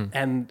video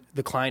and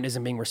the client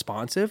isn't being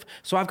responsive.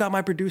 So I've got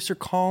my producer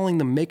calling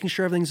them, making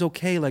sure everything's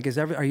okay. Like,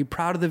 are you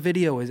proud of the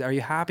video? Are you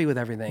happy with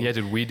everything? Yeah.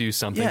 Did we do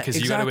something?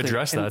 Because you got to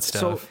address that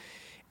stuff.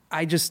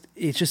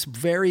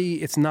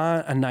 it's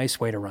not a nice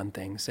way to run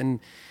things.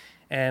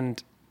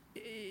 And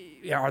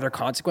are there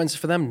consequences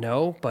for them?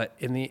 No. But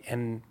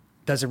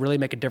does it really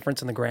make a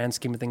difference in the grand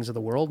scheme of things of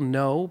the world?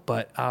 No.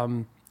 But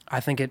I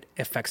think it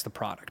affects the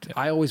product. Yeah.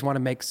 I always want to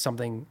make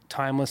something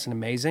timeless and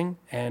amazing.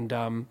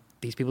 And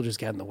these people just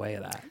get in the way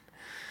of that.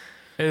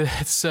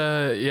 It's,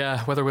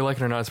 whether we like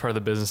it or not, it's part of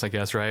the business, I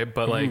guess, right?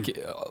 But like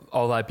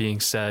all that being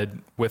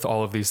said, with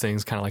all of these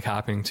things kind of like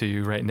happening to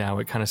you right now,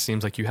 it kind of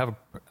seems like you've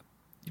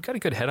got a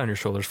good head on your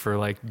shoulders for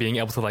like being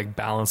able to like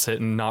balance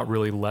it and not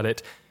really let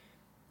it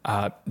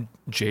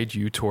jade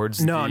you towards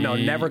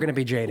never going to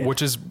be jaded,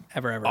 which is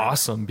ever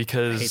awesome,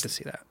 because I hate to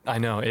see that. I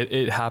know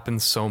it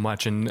happens so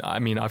much. And I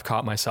mean, I've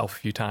caught myself a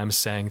few times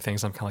saying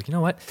things I'm kind of like, you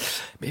know what,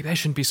 maybe I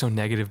shouldn't be so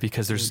negative,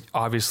 because there's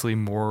obviously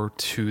more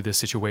to the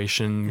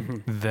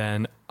situation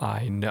than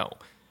I know.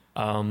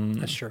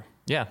 That's true.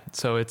 Yeah.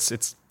 So it's,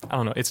 I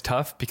don't know. It's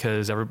tough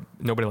because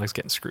nobody likes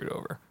getting screwed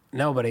over.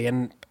 Nobody.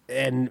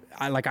 And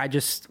I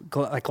just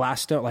like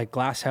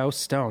glass house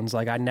stones.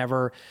 Like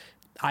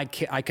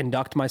I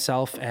conduct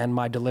myself and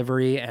my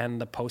delivery and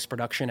the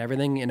post-production,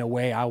 everything in a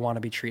way I want to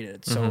be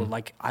treated. So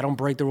like, I don't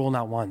break the rule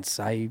not once.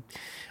 I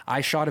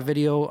shot a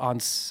video on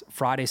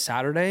Friday,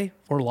 Saturday.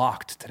 We're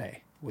locked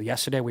today. Well,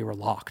 yesterday we were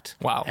locked.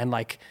 Wow. And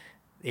like,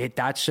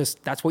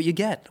 that's what you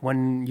get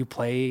when you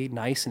play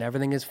nice and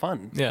everything is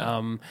fun.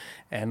 Yeah.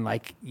 And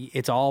like,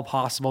 it's all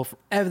possible for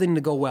everything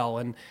to go well.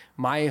 And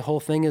my whole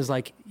thing is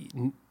like,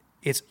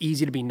 it's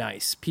easy to be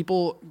nice.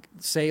 People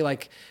say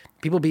like,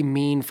 people be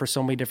mean for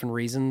so many different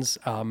reasons.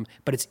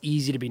 But it's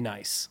easy to be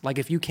nice. Like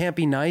if you can't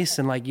be nice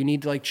and like, you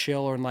need to like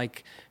chill or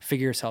like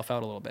figure yourself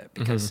out a little bit,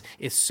 because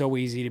it's so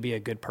easy to be a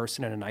good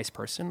person and a nice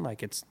person.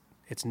 Like it's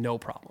no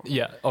problem.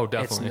 Yeah. Oh,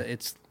 definitely.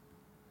 It's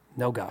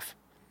no guff.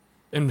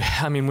 And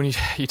I mean, when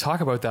you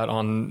talk about that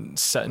on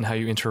set and how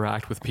you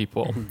interact with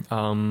people,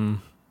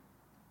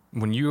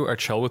 when you are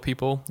chill with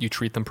people, you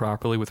treat them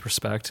properly with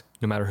respect,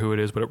 no matter who it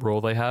is, what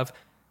role they have,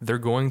 they're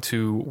going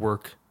to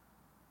work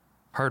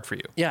hard for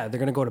you. Yeah, they're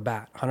going to go to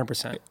bat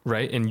 100%.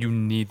 Right. And you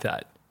need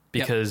that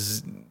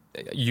because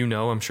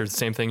I'm sure the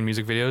same thing in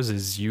music videos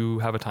is you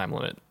have a time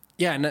limit.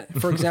 Yeah. And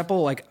for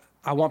example, like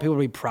I want people to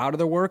be proud of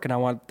their work and I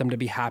want them to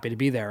be happy to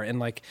be there. And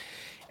like,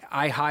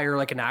 I hire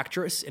like an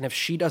actress, and if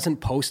she doesn't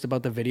post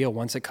about the video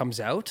once it comes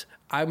out,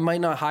 I might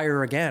not hire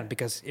her again,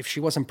 because if she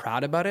wasn't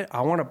proud about it,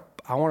 I want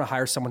to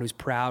hire someone who's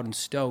proud and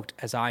stoked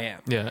as I am.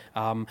 Yeah.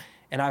 And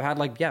I've had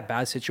like,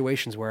 bad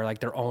situations where like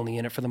they're only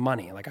in it for the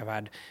money. Like I've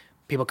had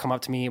people come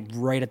up to me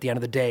right at the end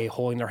of the day,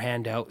 holding their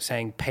hand out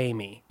saying, pay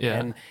me. Yeah.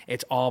 And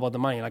it's all about the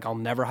money. Like I'll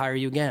never hire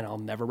you again. I'll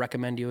never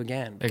recommend you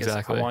again. Because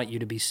exactly. I want you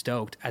to be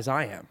stoked as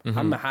I am.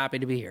 I'm happy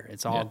to be here.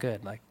 It's all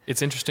good. Like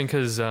it's interesting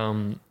because,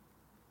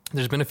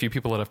 there's been a few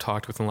people that I've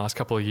talked with in the last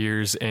couple of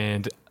years,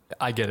 and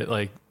I get it.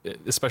 Like,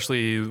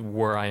 especially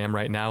where I am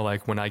right now,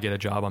 like when I get a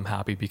job, I'm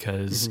happy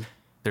because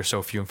they're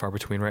so few and far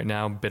between right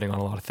now, bidding on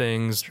a lot of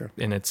things. Sure.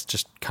 And it's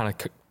just kind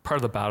of part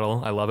of the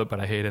battle. I love it, but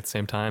I hate it at the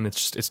same time.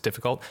 It's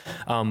difficult.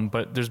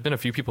 But there's been a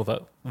few people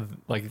that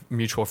like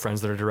mutual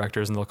friends that are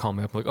directors, and they'll call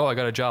me up like, oh, I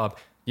got a job.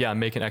 Yeah, I'm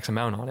making X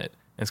amount on it.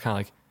 And it's kind of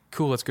like,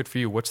 cool, that's good for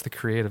you. What's the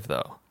creative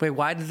though? Wait,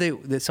 why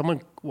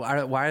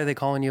are they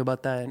calling you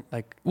about that?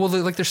 Like, well,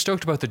 they're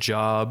stoked about the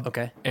job.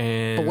 Okay.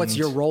 But what's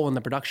your role in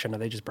the production? Are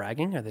they just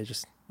bragging? Are they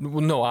just?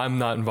 Well, no, I'm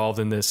not involved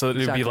in this. So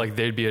it'd be like,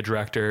 they'd be a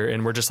director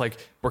and we're just like,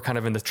 we're kind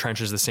of in the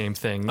trenches, the same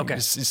thing. Okay.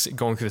 Just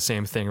going through the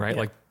same thing, right?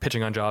 Yeah. Like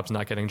pitching on jobs,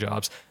 not getting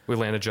jobs. We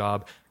land a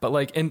job. But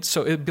like, and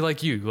so it'd be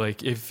like you,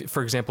 like if,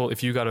 for example,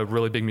 if you got a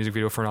really big music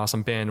video for an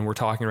awesome band and we're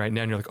talking right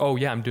now and you're like, oh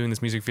yeah, I'm doing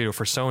this music video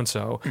for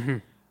so-and-so.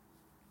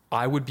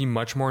 I would be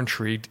much more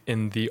intrigued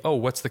in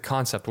what's the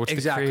concept? What's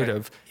the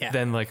creative? Yeah.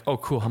 Than like, oh,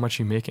 cool, how much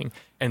are you making?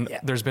 And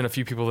there's been a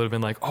few people that have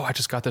been like, oh, I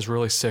just got this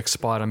really sick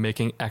spot. I'm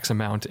making X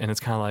amount. And it's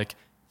kind of like,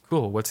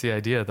 cool, what's the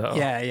idea though?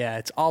 Yeah.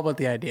 It's all about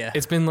the idea.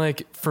 It's been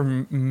like, for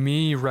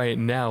me right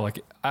now, like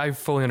I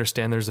fully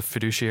understand there's a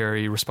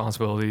fiduciary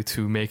responsibility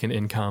to make an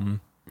income.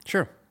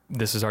 Sure.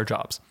 This is our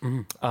jobs.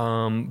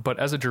 But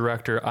as a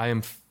director, I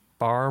am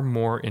far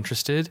more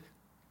interested.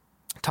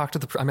 I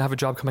have a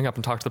job coming up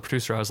and talk to the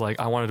producer. I was like,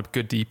 I wanted a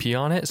good DP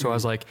on it. So I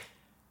was like,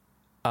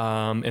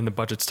 and the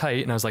budget's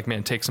tight. And I was like,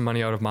 man, take some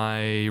money out of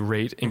my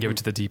rate and give it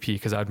to the DP,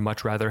 because I'd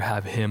much rather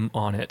have him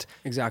on it.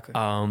 Exactly.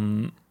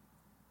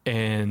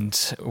 And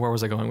where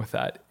was I going with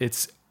that?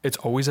 It's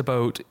always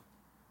about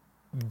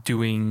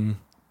doing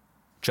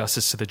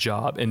justice to the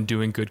job and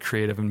doing good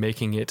creative and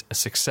making it a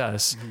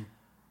success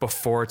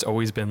before it's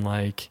always been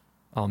like,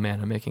 oh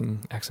man, I'm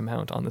making X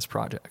amount on this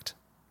project.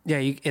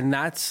 Yeah. And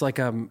that's like,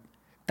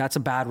 that's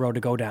a bad road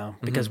to go down,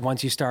 because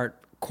once you start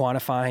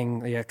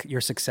quantifying your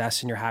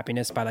success and your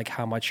happiness by like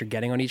how much you're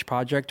getting on each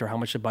project or how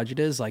much the budget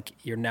is, like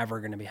you're never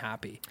going to be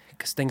happy,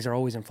 because things are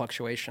always in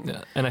fluctuation.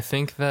 Yeah. And I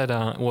think that,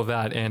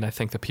 and I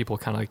think that people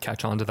kind of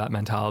catch on to that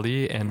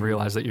mentality and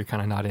realize that you're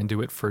kind of not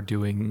into it for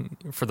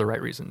the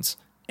right reasons.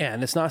 Yeah.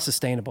 And it's not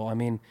sustainable. I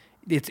mean,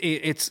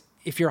 it's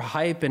if you're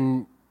hype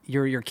and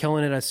you're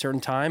killing it at a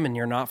certain time and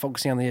you're not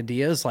focusing on the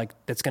ideas, like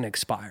that's going to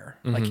expire.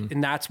 Like,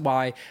 and that's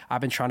why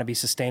I've been trying to be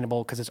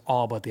sustainable, because it's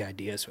all about the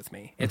ideas with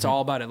me. It's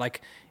all about it.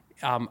 Like,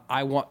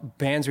 I want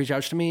bands reach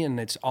out to me and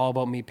it's all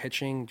about me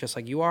pitching just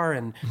like you are.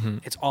 And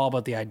it's all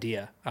about the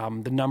idea.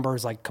 The number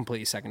is like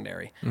completely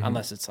secondary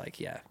unless it's like,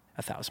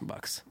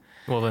 $1,000.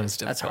 Well, then it's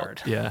difficult. That's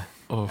hard. Yeah.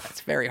 Oh,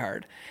 That's very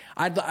hard.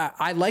 I'd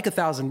like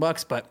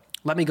 $1,000, but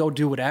let me go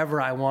do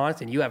whatever I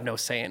want and you have no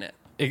say in it.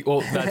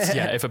 That's,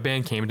 if a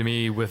band came to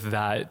me with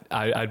that,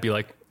 I'd be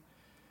like,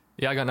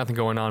 I got nothing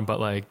going on, but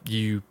like,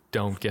 you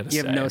don't get a say.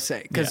 You have no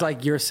say. Because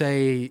like your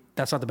say,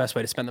 that's not the best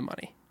way to spend the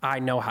money. I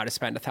know how to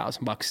spend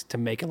 $1,000 to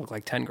make it look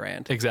like 10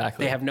 grand.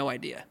 Exactly. They have no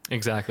idea.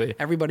 Exactly.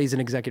 Everybody's an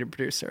executive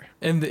producer.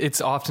 And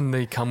it's often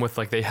they come with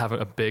like, they have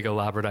a big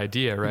elaborate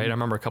idea, right? I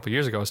remember a couple of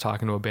years ago, I was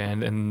talking to a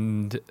band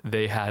and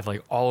they had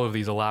like all of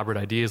these elaborate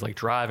ideas, like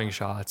driving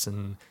shots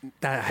and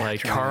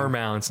car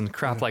mounts and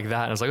crap like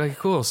that. And I was like, okay,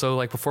 cool. So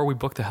like before we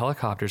booked the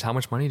helicopters, how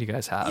much money do you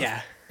guys have?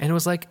 Yeah. And it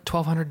was like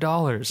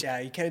 $1,200. Yeah,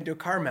 you can't do a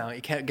car mount.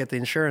 You can't get the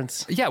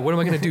insurance. Yeah, what am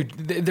I going to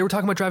do? They were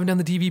talking about driving down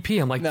the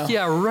DVP. I'm like,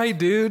 yeah, right,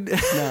 dude.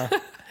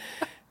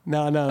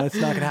 No, that's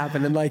not gonna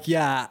happen. And like,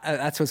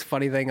 that's what's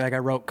funny thing. Like I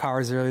wrote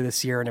Cars earlier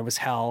this year and it was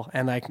hell.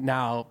 And like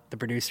now the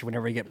producer,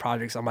 whenever we get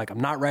projects, I'm like, I'm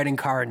not writing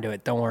Car into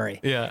it. Don't worry.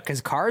 Yeah. Because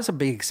car is a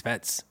big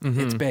expense.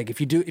 It's big. If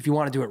you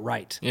want to do it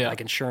right,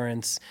 like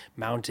insurance,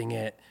 mounting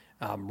it,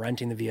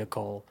 renting the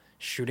vehicle,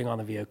 shooting on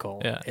the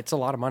vehicle, it's a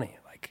lot of money.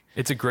 Like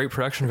it's a great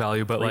production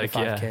value, but like,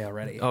 5K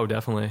already. Oh,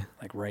 definitely.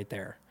 Like right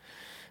there.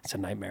 It's a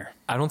nightmare.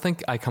 I don't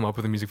think I come up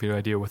with a music video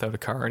idea without a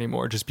car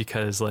anymore, just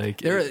because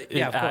like it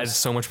adds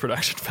so much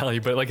production value,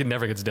 but like it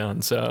never gets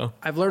done. So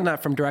I've learned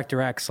that from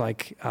Director X,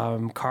 like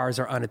cars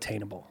are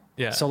unattainable.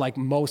 Yeah. So like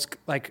most,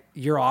 like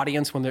your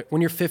audience, when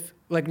you're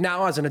like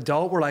now as an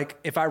adult, we're like,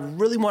 if I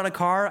really want a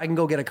car, I can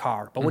go get a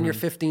car. But when you're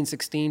 15,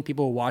 16,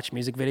 people will watch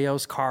music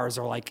videos. Cars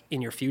are like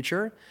in your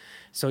future.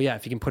 So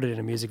if you can put it in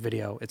a music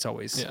video, it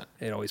always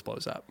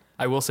blows up.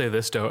 I will say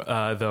this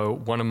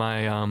though,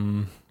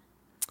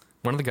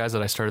 one of the guys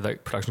that I started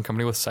that production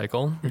company with,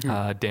 Cycle,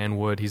 Dan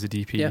Wood, he's a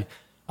DP.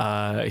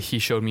 Yeah. He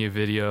showed me a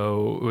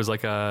video. It was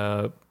like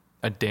a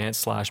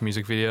dance /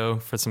 music video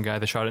for some guy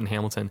that shot it in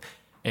Hamilton.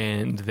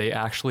 And they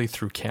actually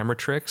threw camera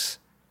tricks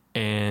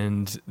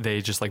and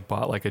they just like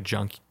bought like a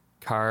junk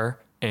car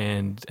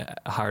and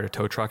hired a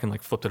tow truck and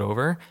like flipped it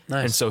over.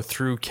 Nice. And so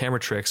through camera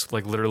tricks,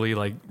 like literally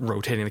like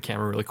rotating the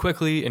camera really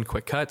quickly in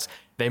quick cuts,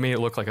 they made it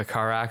look like a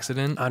car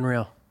accident.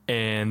 Unreal.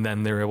 And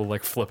then they were able to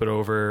like flip it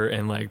over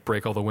and like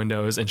break all the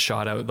windows and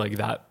shot out like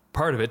that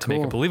part of it to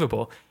make it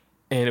believable.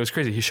 And it was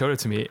crazy. He showed it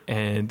to me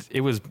and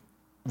it was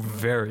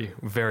very,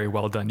 very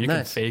well done. You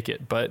can fake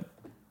it, but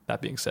that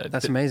being said,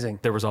 that's amazing.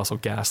 There was also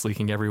gas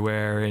leaking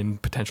everywhere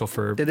and potential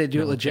for Did they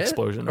do it legit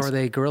explosions. Or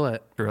they guerrilla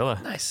it? Guerrilla.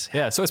 Nice.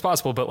 Yeah, so it's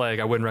possible, but like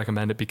I wouldn't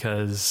recommend it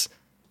because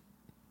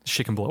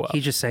she can blow up.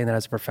 He's just saying that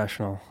as a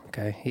professional.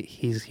 Okay,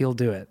 he'll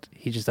do it.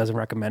 He just doesn't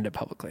recommend it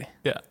publicly.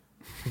 Yeah,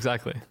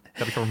 exactly.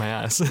 Got to cover my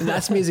ass. And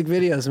that's music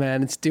videos,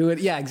 man. It's do it.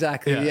 Yeah,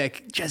 exactly. Yeah,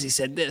 Jesse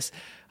said this.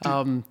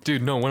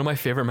 Dude, no, one of my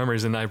favorite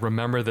memories, and I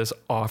remember this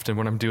often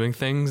when I'm doing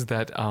things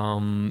that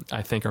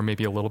I think are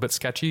maybe a little bit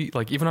sketchy.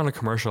 Like even on a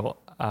commercial,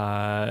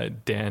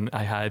 Dan,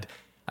 I had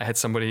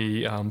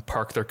somebody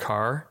park their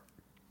car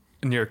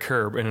near a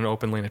curb in an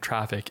open lane of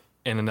traffic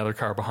and another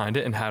car behind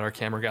it, and had our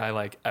camera guy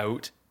like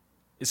out.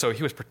 So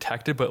he was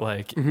protected, but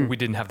like we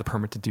didn't have the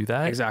permit to do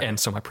that. Exactly. And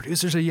so my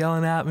producers are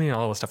yelling at me and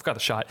all this stuff. Got the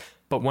shot.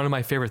 But one of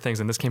my favorite things,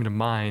 and this came to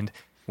mind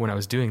when I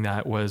was doing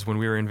that, was when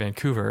we were in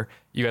Vancouver.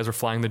 You guys were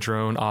flying the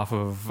drone off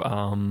of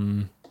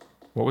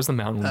what was the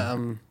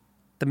mountain?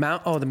 The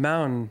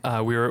mountain.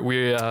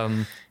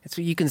 It's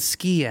you can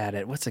ski at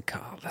it. What's it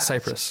called?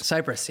 Cypress.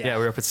 Yeah. Yeah,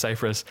 we were up at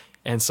Cypress,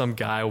 and some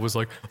guy was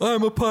like,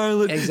 "I'm a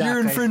pilot. Exactly.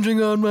 You're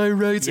infringing on my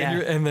rights." Yeah.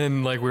 And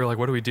then like we were like,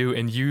 "What do we do?"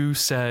 And you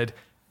said,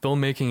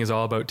 filmmaking is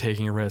all about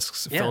taking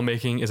risks. Yeah.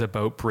 Filmmaking is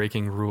about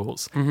breaking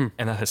rules. And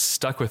that has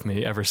stuck with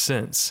me ever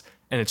since.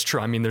 And it's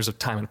true. I mean, there's a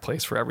time and a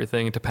place for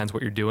everything. It depends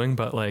what you're doing.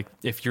 But like,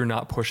 if you're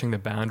not pushing the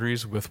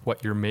boundaries with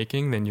what you're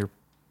making, then you're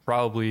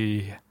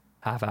probably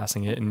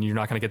half-assing it and you're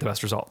not going to get the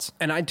best results.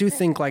 And I do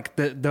think like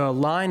the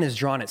line is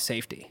drawn at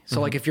safety.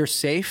 So like if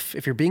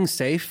you're being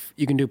safe,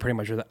 you can do pretty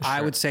much with it. Sure.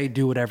 I would say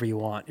do whatever you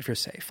want if you're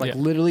safe. Like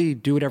literally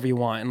do whatever you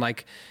want. And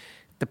like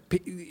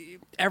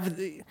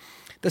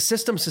the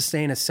system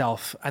sustain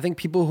itself. I think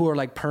people who are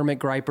like permit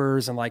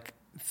gripers and like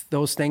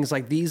those things,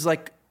 like these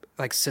like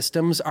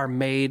systems are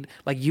made,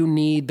 like you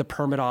need the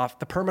permit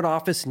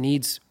office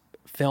needs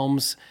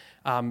films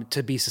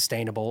to be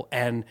sustainable,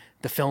 and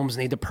the films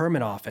need the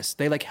permit office.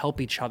 They like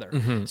help each other.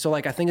 So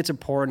like I think it's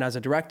important as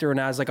a director and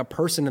as like a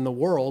person in the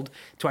world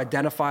to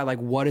identify like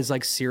what is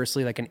like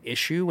seriously like an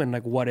issue and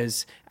like what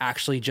is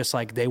actually just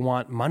like they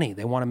want money.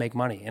 They want to make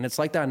money. And it's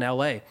like that in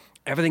LA.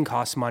 Everything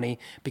costs money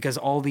because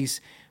all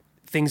these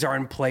things are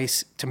in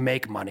place to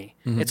make money.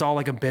 It's all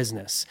like a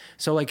business.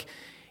 So like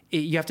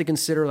you have to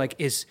consider like,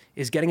 is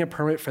getting a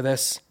permit for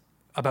this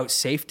about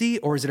safety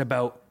or is it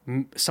about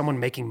someone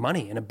making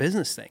money in a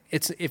business thing.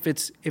 If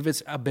it's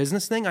a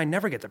business thing, I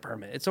never get the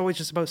permit. It's always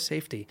just about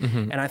safety.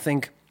 And I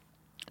think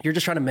you're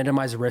just trying to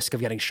minimize the risk of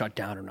getting shut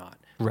down or not.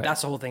 Right.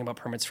 That's the whole thing about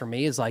permits for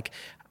me is like,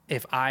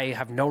 if I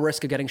have no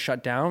risk of getting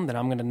shut down, then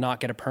I'm going to not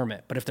get a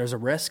permit. But if there's a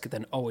risk,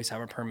 then always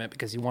have a permit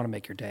because you want to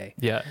make your day.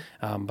 Yeah.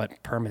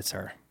 But permits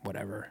are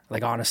whatever.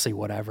 Like, honestly,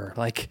 whatever.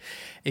 Like,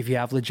 if you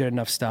have legit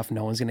enough stuff,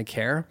 no one's going to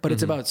care. But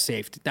it's about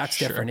safety. That's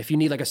different. If you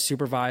need like a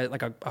supervisor,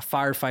 like a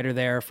firefighter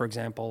there, for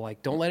example,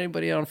 like don't let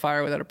anybody on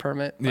fire without a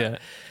permit.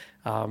 But,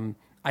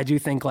 I do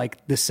think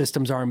like the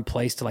systems are in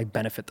place to like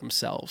benefit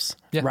themselves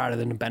rather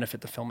than to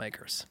benefit the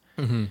filmmakers.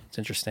 It's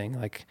interesting.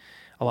 Like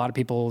a lot of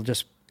people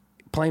just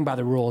playing by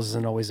the rules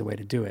isn't always the way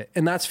to do it.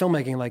 And that's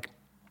filmmaking. Like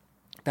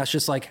that's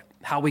just like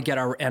how we get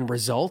our end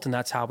result. And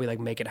that's how we like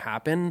make it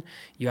happen.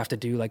 You have to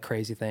do like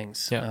crazy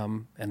things.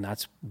 And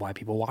that's why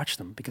people watch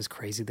them, because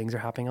crazy things are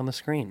happening on the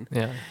screen.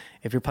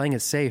 If you're playing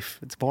it safe,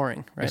 it's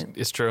boring, right?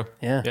 It's true.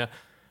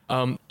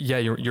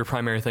 Your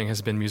primary thing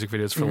has been music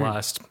videos for the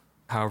last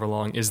however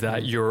long. Is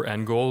that your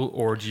end goal,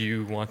 or do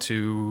you want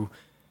to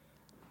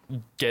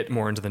get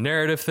more into the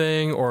narrative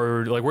thing,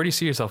 or like where do you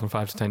see yourself in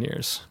 5 to 10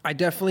 years? I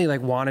definitely like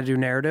want to do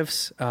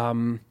narratives.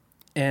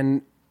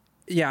 And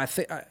yeah, I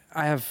think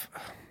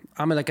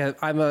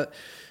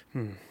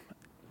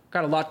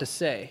got a lot to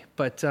say,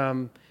 but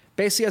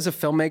basically as a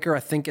filmmaker, I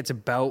think it's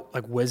about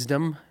like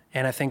wisdom.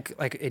 And I think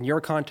like in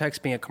your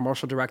context, being a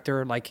commercial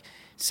director, like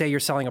say you're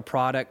selling a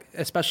product,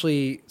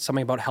 especially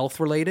something about health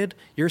related,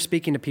 you're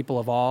speaking to people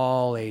of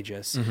all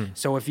ages.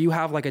 So if you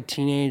have like a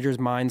teenager's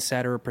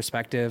mindset or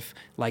perspective,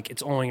 like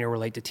it's only going to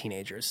relate to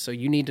teenagers. So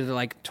you need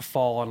to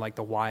fall on like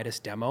the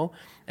widest demo.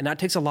 And that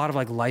takes a lot of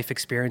like life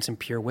experience and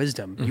pure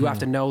wisdom. You have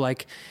to know,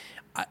 like,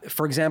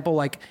 for example,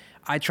 like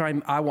I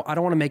don't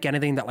want to make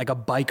anything that like a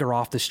biker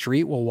off the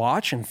street will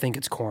watch and think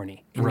it's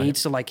corny. It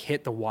needs to like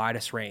hit the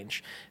widest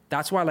range.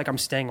 That's why like I'm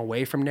staying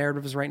away from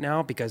narratives right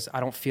now, because I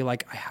don't feel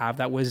like I have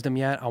that wisdom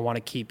yet. I want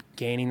to keep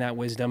gaining that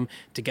wisdom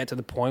to get to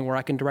the point where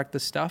I can direct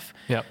this stuff.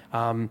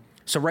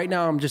 So right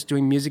now I'm just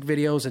doing music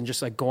videos and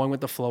just like going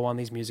with the flow on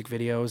these music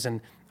videos,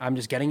 and I'm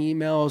just getting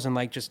emails and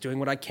like just doing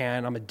what I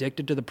can. I'm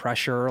addicted to the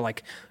pressure.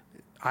 Like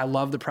I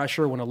love the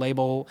pressure when a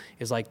label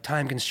is like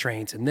time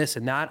constraints and this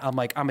and that.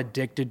 I'm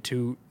addicted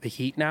to the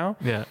heat now.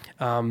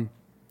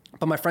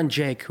 But my friend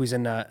Jake, who's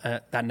in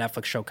that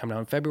Netflix show coming out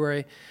in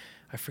February,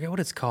 I forget what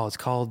it's called. It's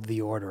called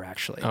The Order,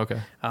 actually.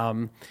 Okay.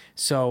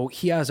 So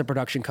he has a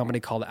production company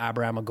called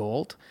Abraham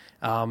Gold.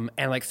 And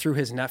like through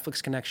his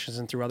Netflix connections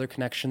and through other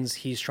connections,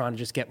 he's trying to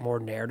just get more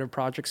narrative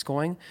projects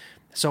going.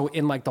 So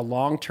in like the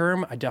long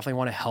term, I definitely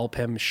want to help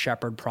him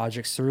shepherd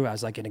projects through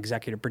as like an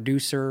executive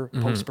producer,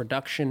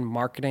 post-production,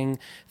 marketing,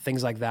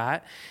 things like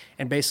that.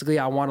 And basically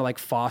I want to like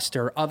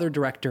foster other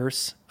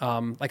directors,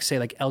 like say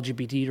like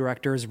LGBT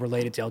directors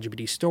related to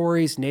LGBT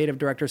stories, native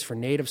directors for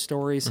native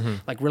stories,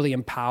 like really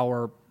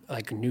empower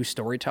like new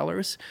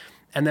storytellers.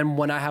 And then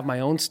when I have my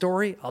own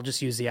story, I'll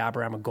just use the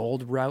Abraham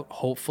Gold route,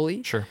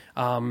 hopefully.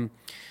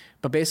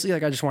 But basically,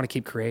 like I just want to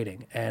keep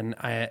creating, and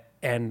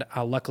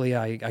luckily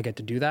I get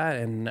to do that,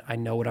 and I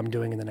know what I'm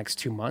doing in the next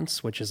 2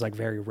 months, which is like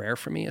very rare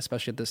for me,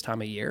 especially at this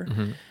time of year.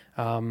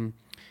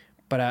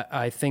 But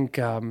I think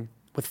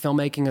with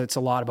filmmaking, it's a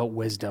lot about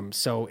wisdom.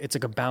 So it's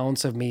like a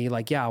balance of me,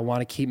 like, yeah, I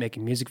want to keep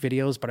making music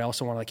videos, but I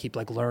also want to keep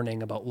like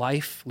learning about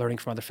life, learning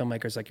from other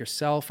filmmakers like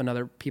yourself and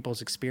other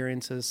people's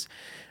experiences.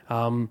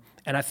 And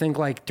I think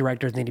like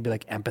directors need to be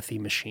like empathy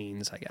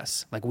machines, I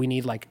guess. Like we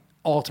need like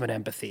ultimate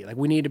empathy. Like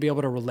we need to be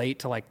able to relate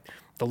to like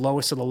the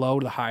lowest of the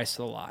low to the highest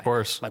of the high. Of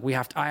course. Like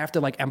I have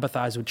to like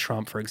empathize with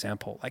Trump, for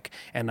example. Like,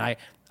 and I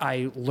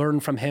learn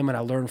from him, and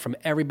I learn from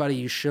everybody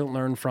you shouldn't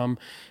learn from,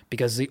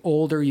 because the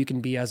older you can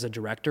be as a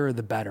director,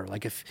 the better.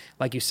 Like if,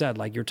 like you said,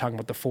 like you're talking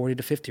about the 40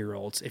 to 50 year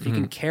olds, if you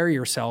can carry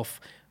yourself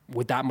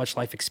with that much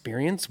life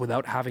experience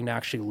without having to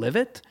actually live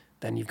it,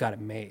 then you've got it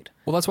made.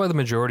 Well, that's why the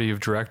majority of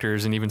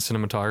directors and even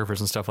cinematographers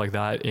and stuff like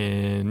that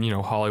in,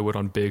 Hollywood,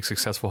 on big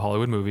successful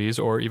Hollywood movies,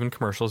 or even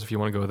commercials, if you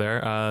want to go there,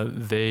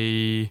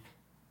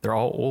 they're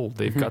all old.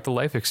 They've got the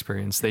life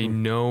experience. They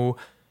know,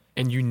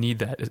 and you need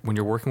that when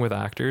you're working with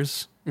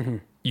actors.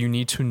 You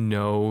need to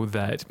know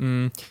that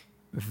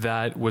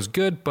that was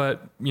good,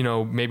 but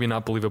maybe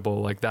not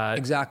believable like that.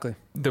 Exactly.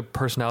 The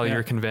personality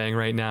you're conveying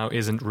right now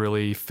isn't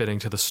really fitting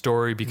to the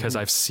story because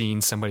I've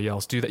seen somebody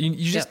else do that.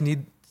 You just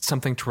need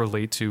something to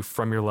relate to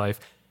from your life,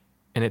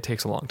 and it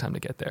takes a long time to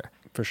get there.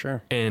 For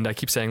sure. And I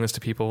keep saying this to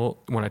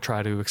people when I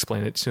try to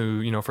explain it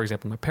to, for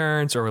example, my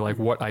parents, or like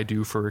what I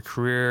do for a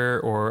career,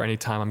 or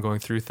anytime I'm going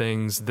through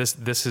things.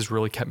 This has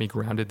really kept me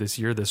grounded this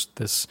year,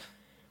 this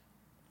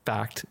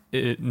fact,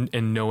 in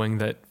knowing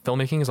that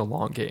filmmaking is a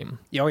long game.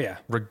 Oh yeah.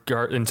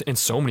 In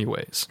so many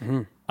ways.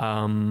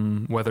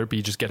 Whether it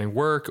be just getting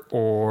work,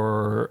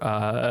 or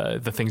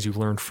the things you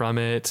learned from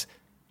it,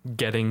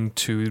 getting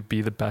to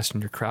be the best in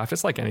your craft.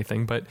 It's like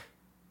anything, but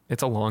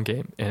it's a long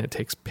game, and it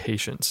takes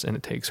patience, and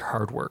it takes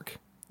hard work.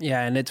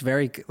 Yeah, and it's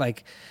very,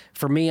 like,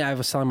 for me, I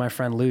was telling my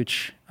friend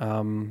Luch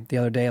the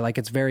other day, like,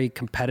 it's very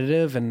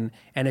competitive, and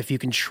if you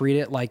can treat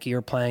it like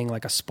you're playing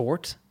like a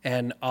sport,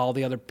 and all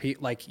the other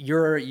people, like,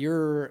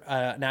 you're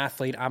an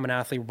athlete, I'm an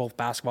athlete, we're both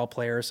basketball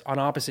players on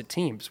opposite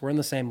teams. We're in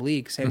the same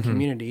league, same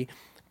community.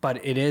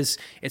 But it's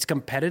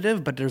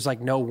competitive, but there's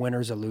like no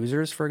winners or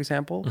losers, for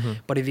example.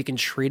 But if you can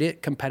treat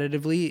it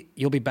competitively,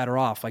 you'll be better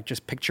off. Like,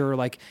 just picture,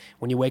 like,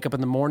 when you wake up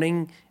in the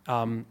morning,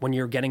 when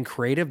you're getting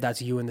creative,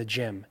 that's you in the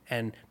gym.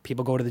 And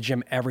people go to the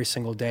gym every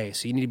single day.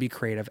 So you need to be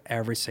creative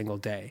every single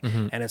day.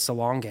 And it's the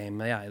long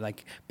game. Yeah,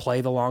 like,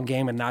 play the long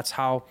game. And that's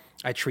how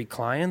I treat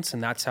clients.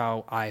 And that's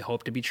how I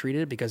hope to be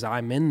treated, because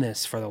I'm in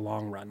this for the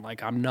long run.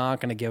 Like, I'm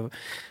not going to give,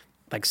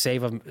 like,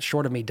 save them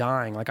short of me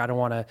dying. Like, I don't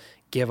want to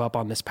give up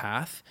on this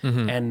path.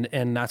 And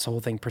that's the whole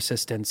thing.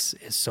 Persistence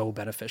is so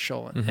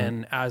beneficial.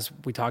 And as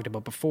we talked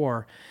about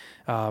before,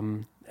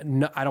 I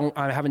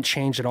haven't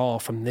changed at all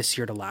from this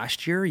year to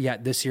last year,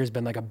 yet this year's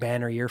been like a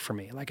banner year for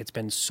me. Like, it's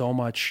been so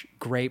much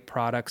great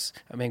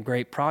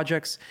great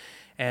projects.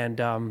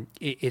 And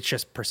it's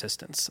just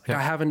persistence.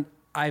 Like,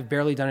 I've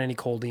barely done any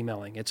cold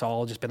emailing. It's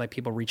all just been like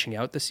people reaching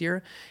out this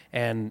year.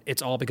 And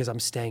it's all because I'm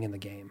staying in the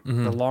game.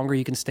 The longer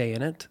you can stay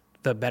in it,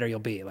 the better you'll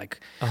be. Like,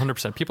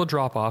 100%. People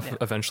drop off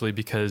eventually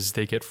because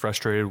they get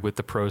frustrated with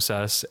the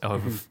process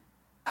of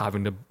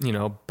having to,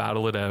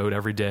 battle it out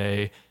every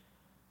day.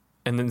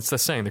 And then it's the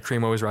saying, the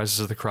cream always rises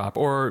to the crop,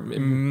 or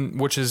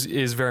which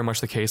is very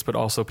much the case, but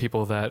also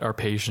people that are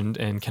patient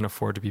and can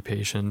afford to be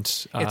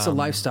patient. It's a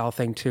lifestyle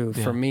thing too.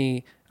 For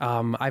me,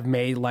 I've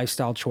made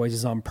lifestyle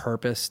choices on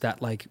purpose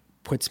that, like,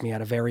 puts me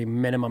at a very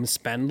minimum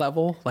spend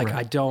level. Like,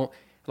 I don't,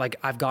 like,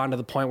 I've gotten to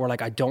the point where,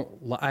 like, I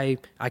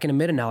can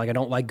admit it now. Like, I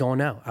don't like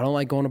going out. I don't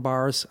like going to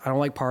bars. I don't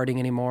like partying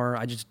anymore.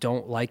 I just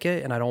don't like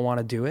it, and I don't want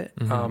to do it.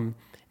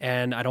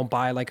 And I don't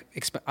buy, like,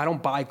 I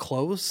don't buy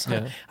clothes.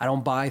 I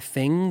don't buy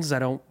things. I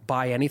don't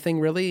buy anything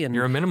really. And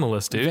you're a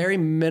minimalist, dude. Very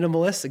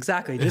minimalist,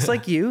 exactly, just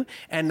like you.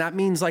 And that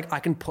means, like, I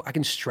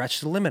can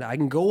stretch the limit. I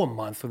can go a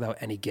month without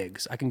any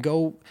gigs. I can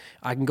go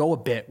a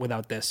bit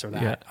without this or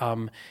that.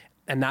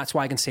 And that's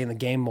why I can stay in the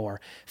game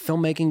more.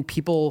 Filmmaking,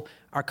 people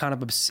are kind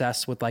of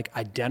obsessed with, like,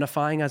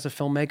 identifying as a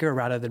filmmaker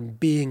rather than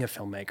being a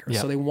filmmaker.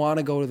 So they want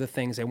to go to the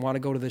things, they want to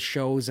go to the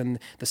shows and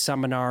the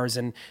seminars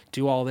and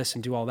do all this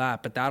and do all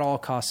that. But that all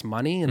costs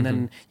money, and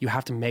then you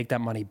have to make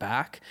that money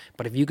back.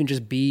 But if you can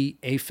just be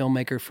a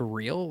filmmaker for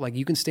real, like,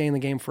 you can stay in the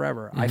game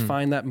forever. I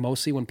find that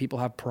mostly when people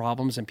have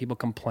problems and people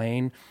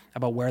complain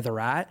about where they're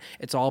at,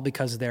 it's all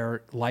because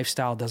their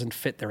lifestyle doesn't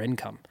fit their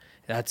income.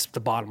 That's the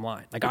bottom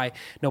line. Like, I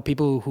know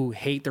people who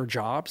hate their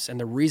jobs, and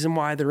the reason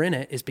why they're in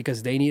it is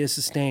because they need to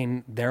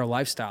sustain their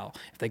lifestyle.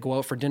 If they go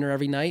out for dinner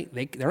every night,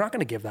 they're not going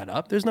to give that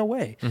up. There's no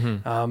way.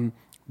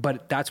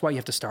 But that's why you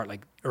have to start,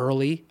 like,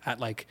 early at,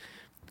 like,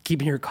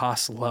 keeping your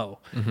costs low,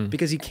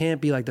 because you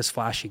can't be like this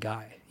flashy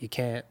guy. You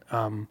can't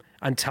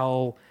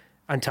until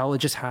it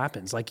just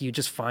happens. Like, you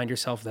just find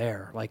yourself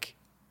there. Like.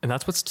 And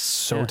that's what's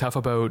so tough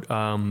about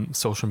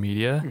social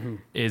media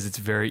is it's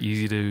very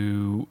easy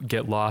to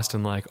get lost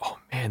in, like, oh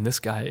man,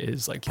 this guy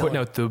is, like, putting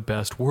out the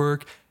best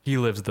work. He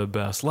lives the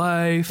best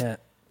life,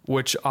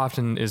 which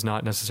often is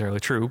not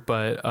necessarily true.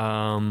 But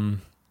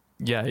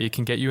it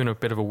can get you in a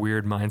bit of a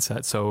weird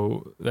mindset.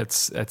 So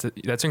that's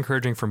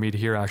encouraging for me to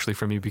hear, actually,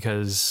 from you,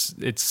 because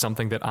it's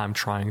something that I'm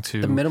trying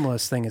to. The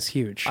minimalist thing is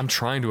huge. I'm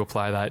trying to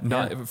apply that,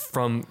 not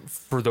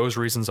for those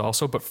reasons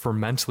also, but for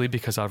mentally,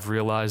 because I've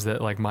realized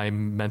that, like, my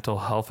mental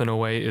health in a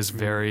way is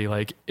very,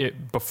 like,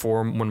 it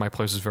before, when my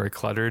place was very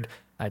cluttered,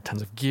 I had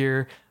tons of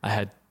gear, I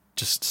had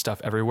just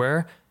stuff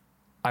everywhere.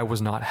 I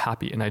was not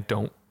happy, and I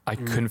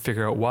couldn't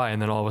figure out why.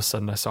 And then all of a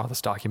sudden I saw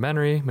this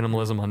documentary,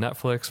 Minimalism, on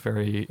Netflix,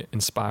 very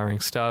inspiring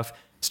stuff,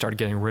 started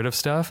getting rid of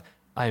stuff.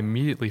 I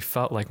immediately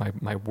felt like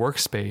my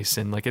workspace,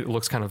 and, like, it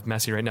looks kind of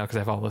messy right now because I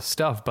have all this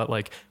stuff, but,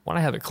 like, when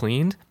I have it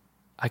cleaned,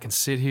 I can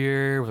sit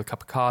here with a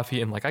cup of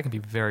coffee and, like, I can be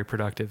very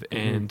productive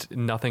and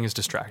nothing is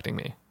distracting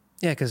me.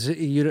 Yeah. Cause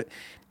you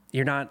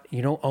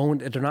don't own,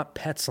 they're not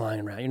pets lying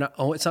around.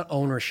 It's not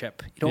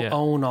ownership. You don't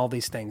own all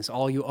these things.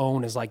 All you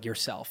own is, like,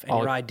 yourself and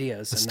your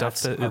ideas, and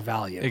that's our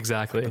value.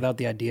 Exactly. Without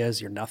the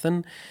ideas, you're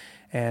nothing.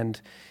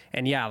 And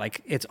yeah,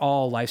 like, it's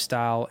all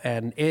lifestyle,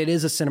 and it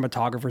is a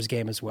cinematographer's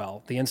game as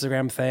well. The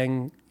Instagram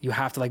thing, you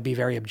have to, like, be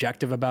very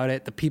objective about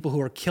it. The people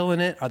who are killing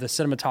it are the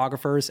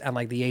cinematographers and,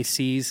 like, the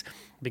ACs,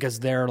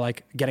 because they're,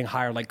 like, getting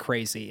hired like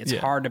crazy. It's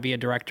hard to be a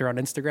director on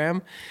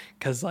Instagram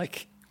because,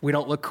 like, we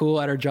don't look cool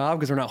at our job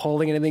because we're not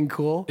holding anything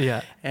cool.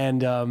 Yeah.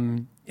 And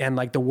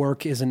like, the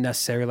work isn't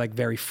necessarily, like,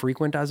 very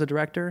frequent as a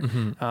director.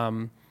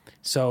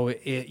 So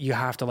you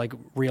have to, like,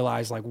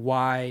 realize, like,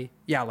 why,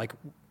 like,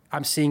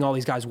 I'm seeing all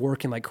these guys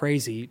working like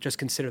crazy. Just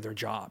consider their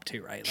job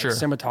too, right? Like, sure.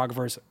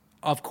 Cinematographers,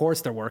 of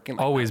course, they're working.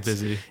 Like, always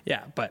busy.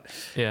 Yeah, but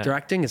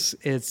directing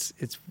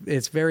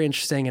it's very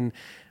interesting.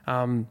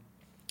 And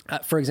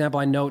for example,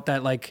 I note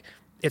that, like,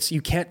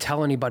 you can't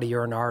tell anybody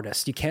you're an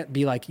artist. You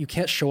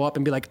can't show up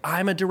and be like,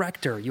 I'm a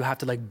director. You have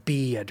to like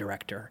be a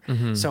director.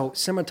 So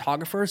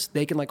cinematographers,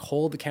 they can like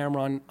hold the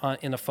camera on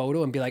in a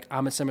photo and be like,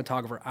 I'm a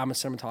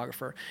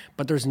cinematographer.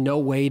 But there's no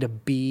way to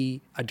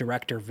be a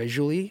director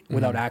visually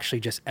without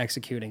actually just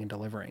executing and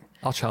delivering.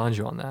 I'll challenge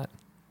you on that.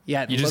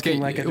 Yeah, you just get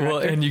like a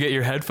director. and you get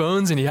your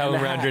headphones and you have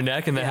them around your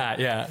neck and the hat.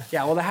 Yeah.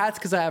 Well, the hat's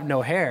because I have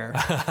no hair.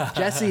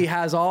 Jesse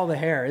has all the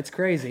hair. It's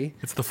crazy.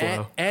 It's the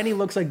flow. And he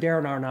looks like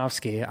Darren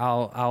Aronofsky.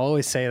 I'll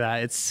always say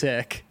that. It's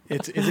sick.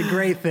 It's a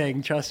great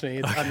thing. Trust me.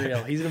 It's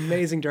unreal. He's an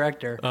amazing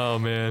director. Oh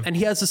man. And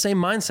he has the same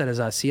mindset as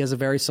us. He has a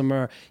very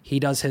similar. He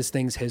does his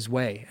things his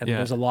way. And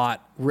there's a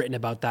lot written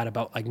about that,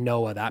 about like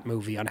Noah, that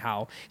movie, on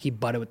how he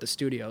butted with the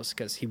studios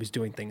because he was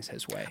doing things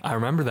his way. I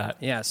remember that.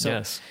 Yeah.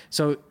 Yes.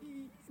 So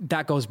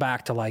that goes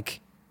back to like,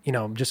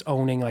 just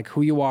owning like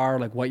who you are,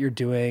 like what you're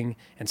doing,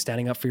 and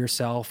standing up for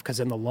yourself. Because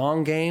in the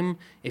long game,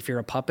 if you're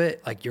a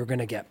puppet, like you're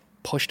gonna get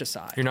pushed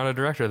aside. You're not a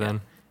director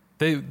then.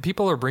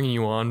 People are bringing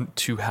you on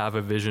to have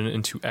a vision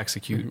and to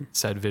execute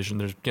said vision.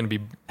 There's going to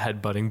be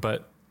headbutting,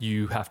 but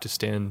you have to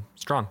stand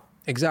strong.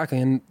 Exactly.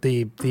 And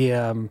the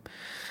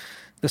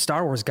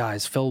Star Wars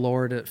guys,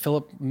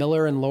 Philip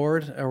Miller and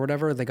Lord or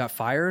whatever, they got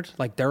fired.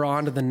 Like they're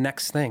on to the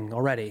next thing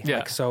already. Yeah.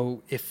 Like,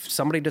 so if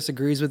somebody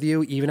disagrees with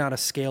you, even at a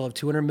scale of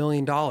 $200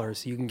 million,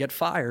 you can get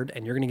fired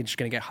and you're just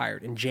going to get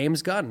hired. And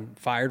James Gunn,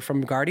 fired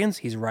from Guardians,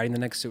 he's writing the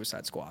next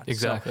Suicide Squad.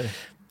 Exactly.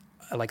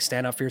 So, like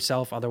stand up for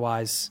yourself.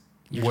 Otherwise,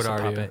 you're what just a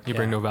are puppet. You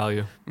bring no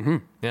value.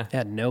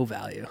 Yeah, no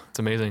value. It's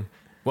amazing.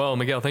 Well,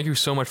 Miguel, thank you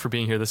so much for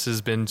being here. This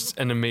has been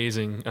an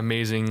amazingly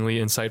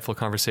insightful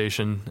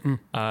conversation.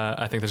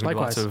 I think there's going to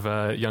be lots of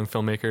young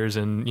filmmakers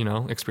and,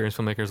 experienced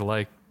filmmakers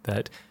alike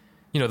that,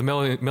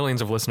 the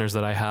millions of listeners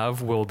that I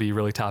have will be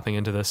really tapping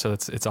into this. So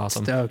it's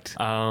awesome. Stoked.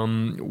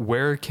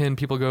 Where can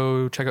people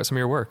go check out some of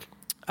your work?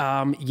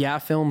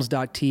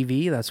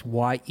 YeahFilms.tv. That's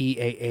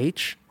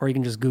YEAH. Or you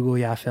can just Google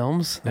Yeah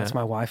Films. That's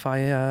my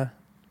Wi-Fi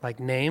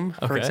name,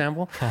 for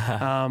example.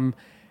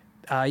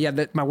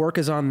 My work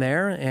is on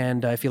there,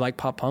 and if you like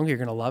pop punk, you're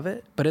gonna love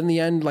it. But in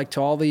the end, like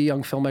to all the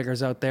young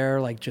filmmakers out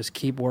there, like just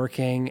keep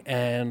working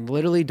and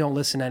literally don't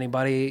listen to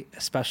anybody,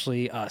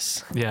 especially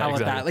us. Yeah, how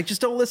about that? Like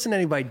just don't listen to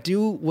anybody.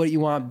 Do what you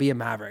want. Be a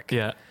maverick.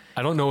 Yeah,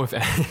 I don't know if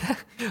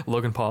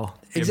Logan Paul.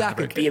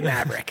 Exactly, be a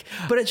maverick.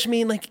 But I just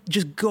mean like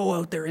just go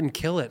out there and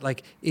kill it.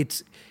 Like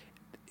it's.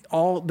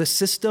 All the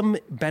system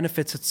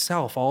benefits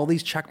itself. All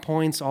these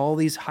checkpoints, all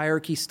these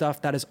hierarchy stuff,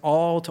 that is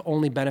all to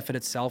only benefit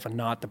itself and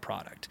not the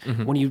product.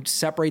 When you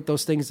separate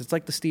those things, it's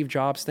like the Steve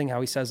Jobs thing, how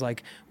he says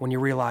like, when you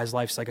realize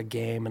life's like a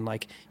game and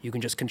like you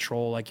can just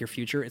control like your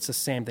future. It's the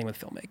same thing with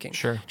filmmaking.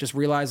 Sure. Just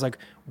realize like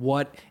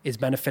what is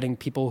benefiting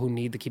people who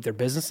need to keep their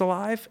business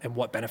alive and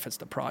what benefits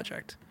the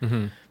project.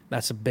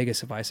 That's the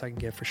biggest advice I can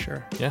give for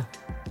sure. Yeah.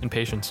 And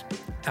patience.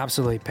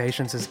 Absolutely.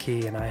 Patience is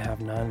key, and I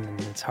have none,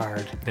 and it's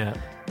hard. Yeah.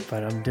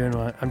 But I'm doing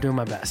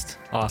my best.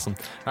 Awesome.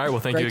 All right. Well,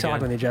 thank you again. Great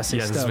talking with you, Jesse.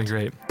 Yeah, this has been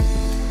great.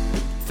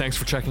 Thanks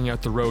for checking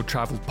out the Road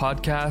Traveled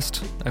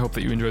podcast. I hope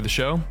that you enjoyed the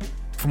show.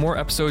 For more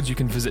episodes, you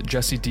can visit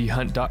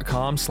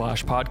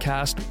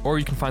jessedhunt.com/podcast, or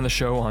you can find the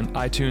show on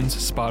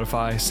iTunes,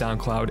 Spotify,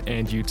 SoundCloud,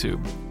 and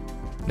YouTube.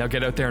 Now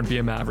get out there and be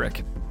a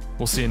maverick.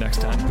 We'll see you next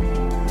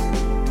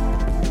time.